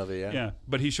version of it, yeah. Yeah,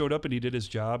 but he showed up and he did his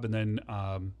job, and then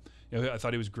I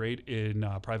thought he was great in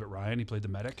Private Ryan. He played the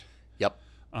medic. Yep.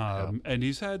 And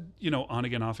he's had, on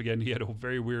again, off again. He had a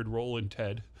very weird role in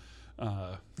Ted.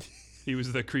 He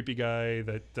was the creepy guy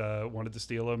that wanted to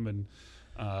steal him, and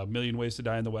A Million Ways to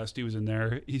Die in the West. He was in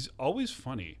there. He's always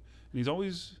funny, and he's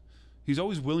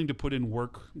always willing to put in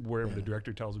work wherever the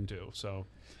director tells him to. So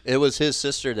it was his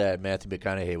sister that Matthew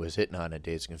McConaughey was hitting on at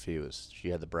Dazed and Confused. She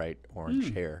had the bright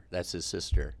orange hair. That's his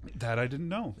sister. That I didn't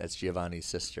know. That's Giovanni's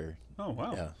sister. Oh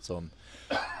wow. Yeah. So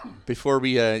before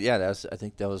we, I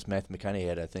think that was Matthew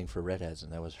McConaughey. I think for Redheads,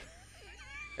 and that was.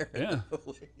 Yeah.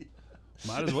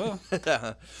 Might as well.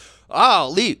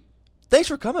 Oh, Lee, thanks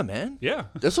for coming, man. Yeah.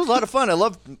 This was a lot of fun. I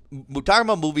love talking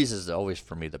about movies. Is always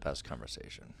for me the best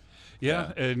conversation.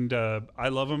 Yeah, and I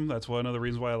love them. That's one of the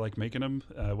reasons why I like making them.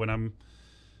 When I'm,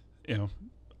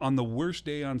 on the worst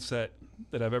day on set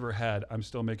that I've ever had, I'm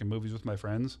still making movies with my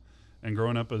friends. And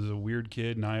growing up as a weird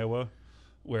kid in Iowa,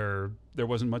 where there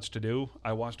wasn't much to do,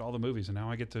 I watched all the movies, and now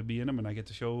I get to be in them, and I get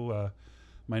to show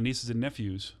my nieces and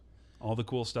nephews all the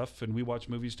cool stuff, and we watch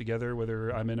movies together, whether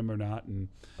I'm in them or not. And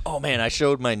oh man, I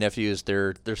showed my nephews.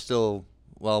 They're still.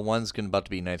 Well, one's about to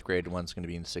be in 9th grade, and one's going to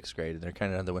be in 6th grade, and they're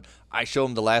kind of on the one. I showed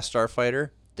them The Last Starfighter.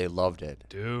 They loved it.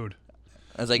 Dude.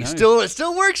 I was like, nice. It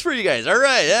still works for you guys. All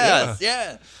right,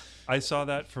 yeah. I saw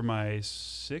that for my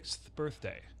 6th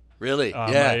birthday. Really?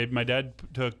 Yeah. My dad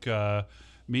took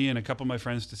me and a couple of my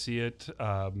friends to see it,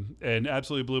 and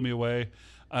absolutely blew me away.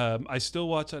 I still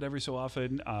watch that every so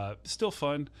often. Still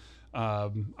fun.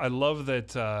 I love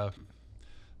that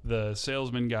the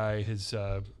salesman guy, his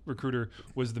recruiter,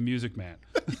 was the music man.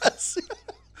 Yes.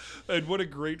 And what a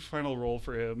great final role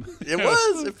for him. It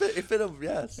was. It fit him,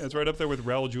 yes. It's right up there with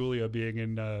Raul Julia being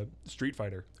in Street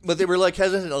Fighter. But they were like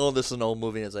hesitant, this is an old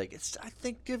movie. And it's like, I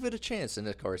think give it a chance. And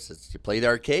of course, you play the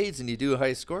arcades and you do a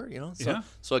high score,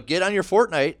 So get on your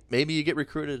Fortnite. Maybe you get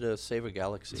recruited to save a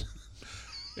galaxy.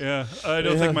 Yeah. I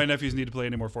don't think my nephews need to play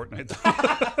any more Fortnite.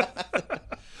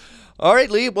 All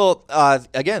right, Lee. Well,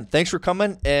 again, thanks for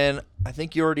coming. And I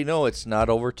think you already know it's not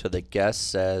over till the guest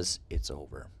says it's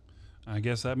over. I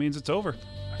guess that means it's over.